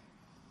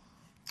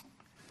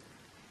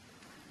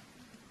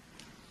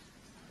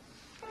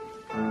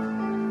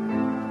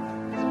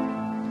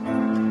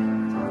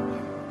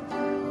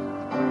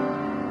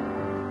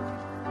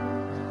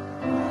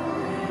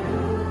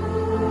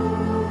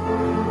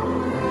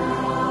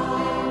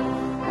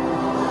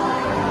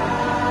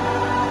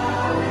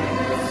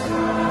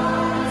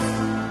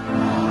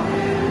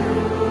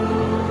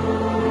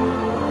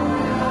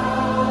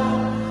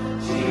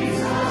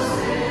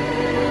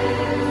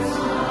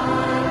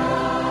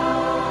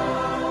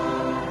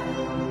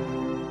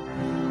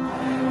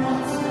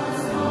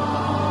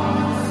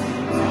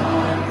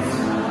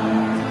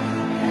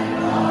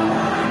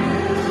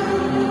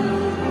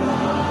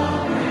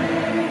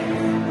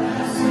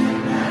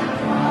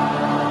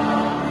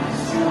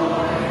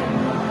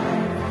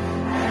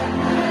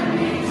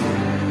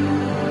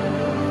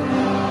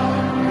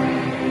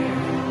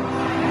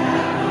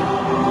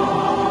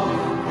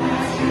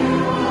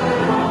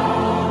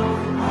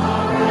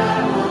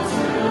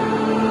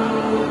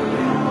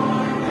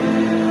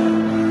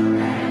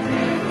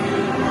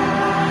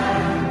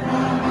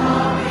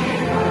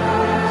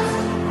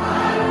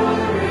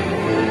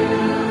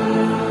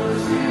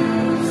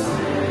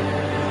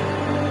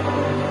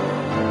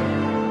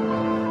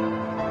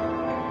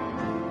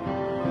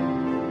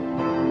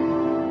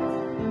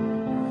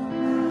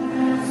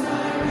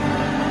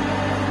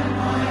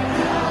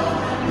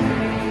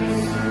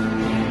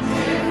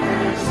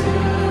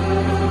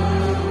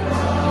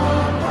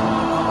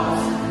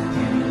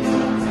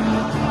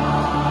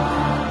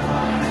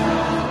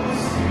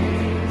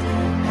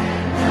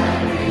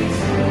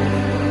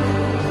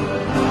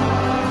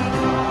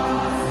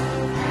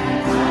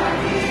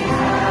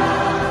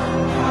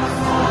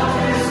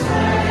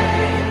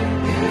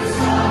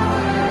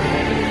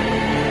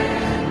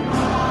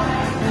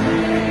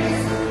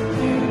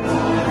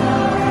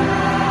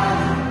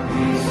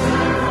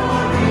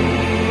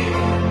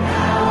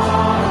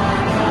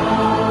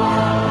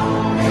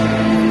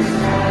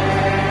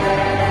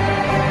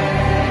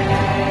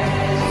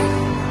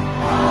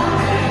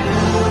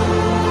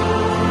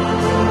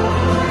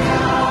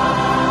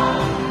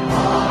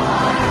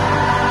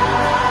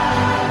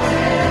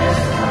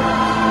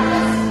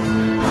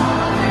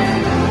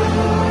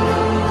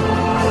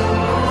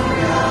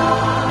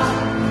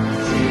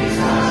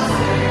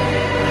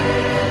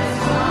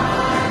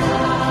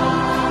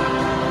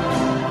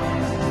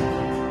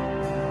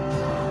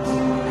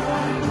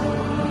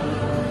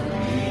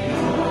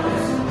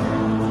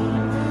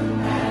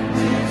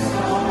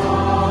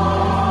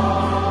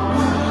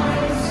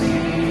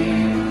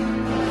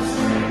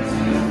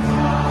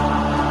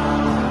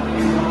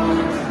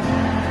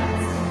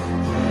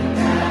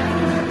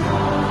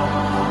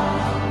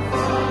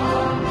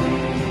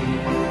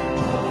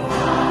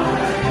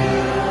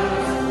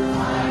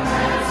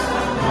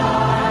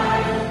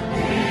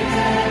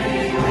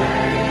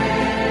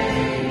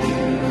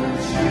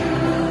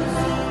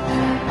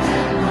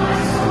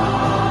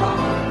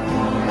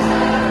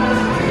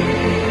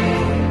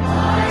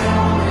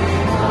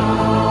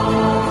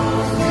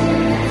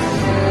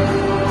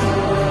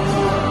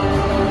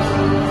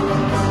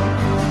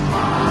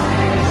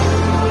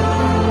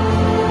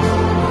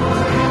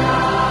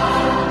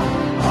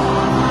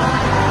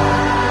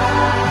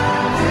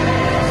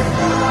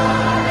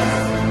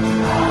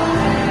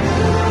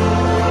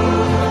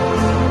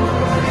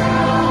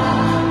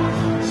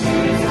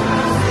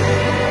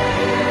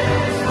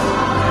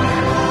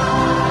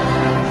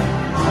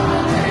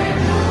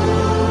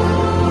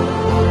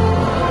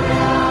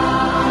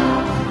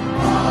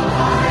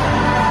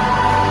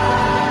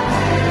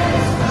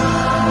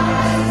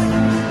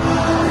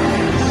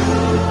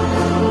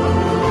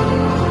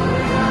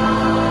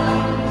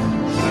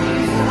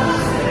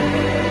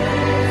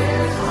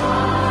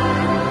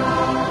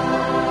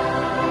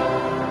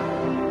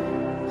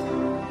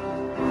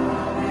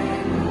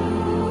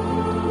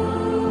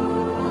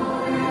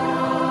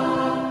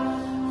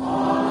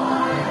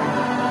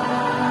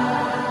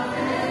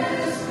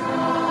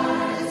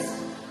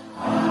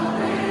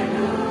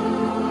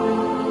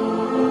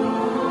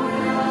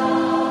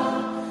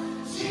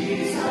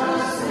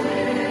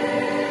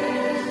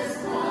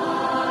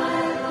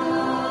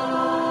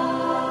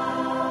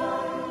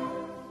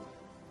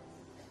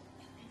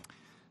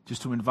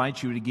 Just to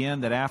invite you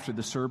again that after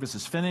the service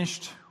is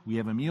finished, we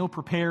have a meal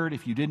prepared.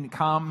 If you didn't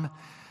come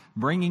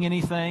bringing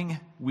anything,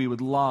 we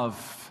would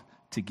love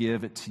to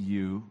give it to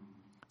you.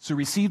 So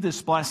receive this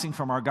blessing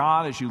from our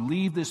God as you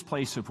leave this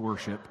place of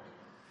worship.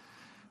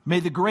 May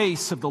the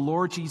grace of the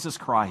Lord Jesus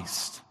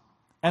Christ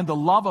and the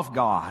love of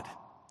God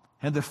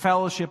and the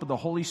fellowship of the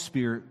Holy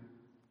Spirit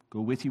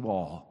go with you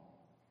all.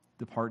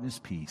 Depart in his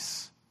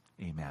peace.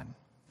 Amen.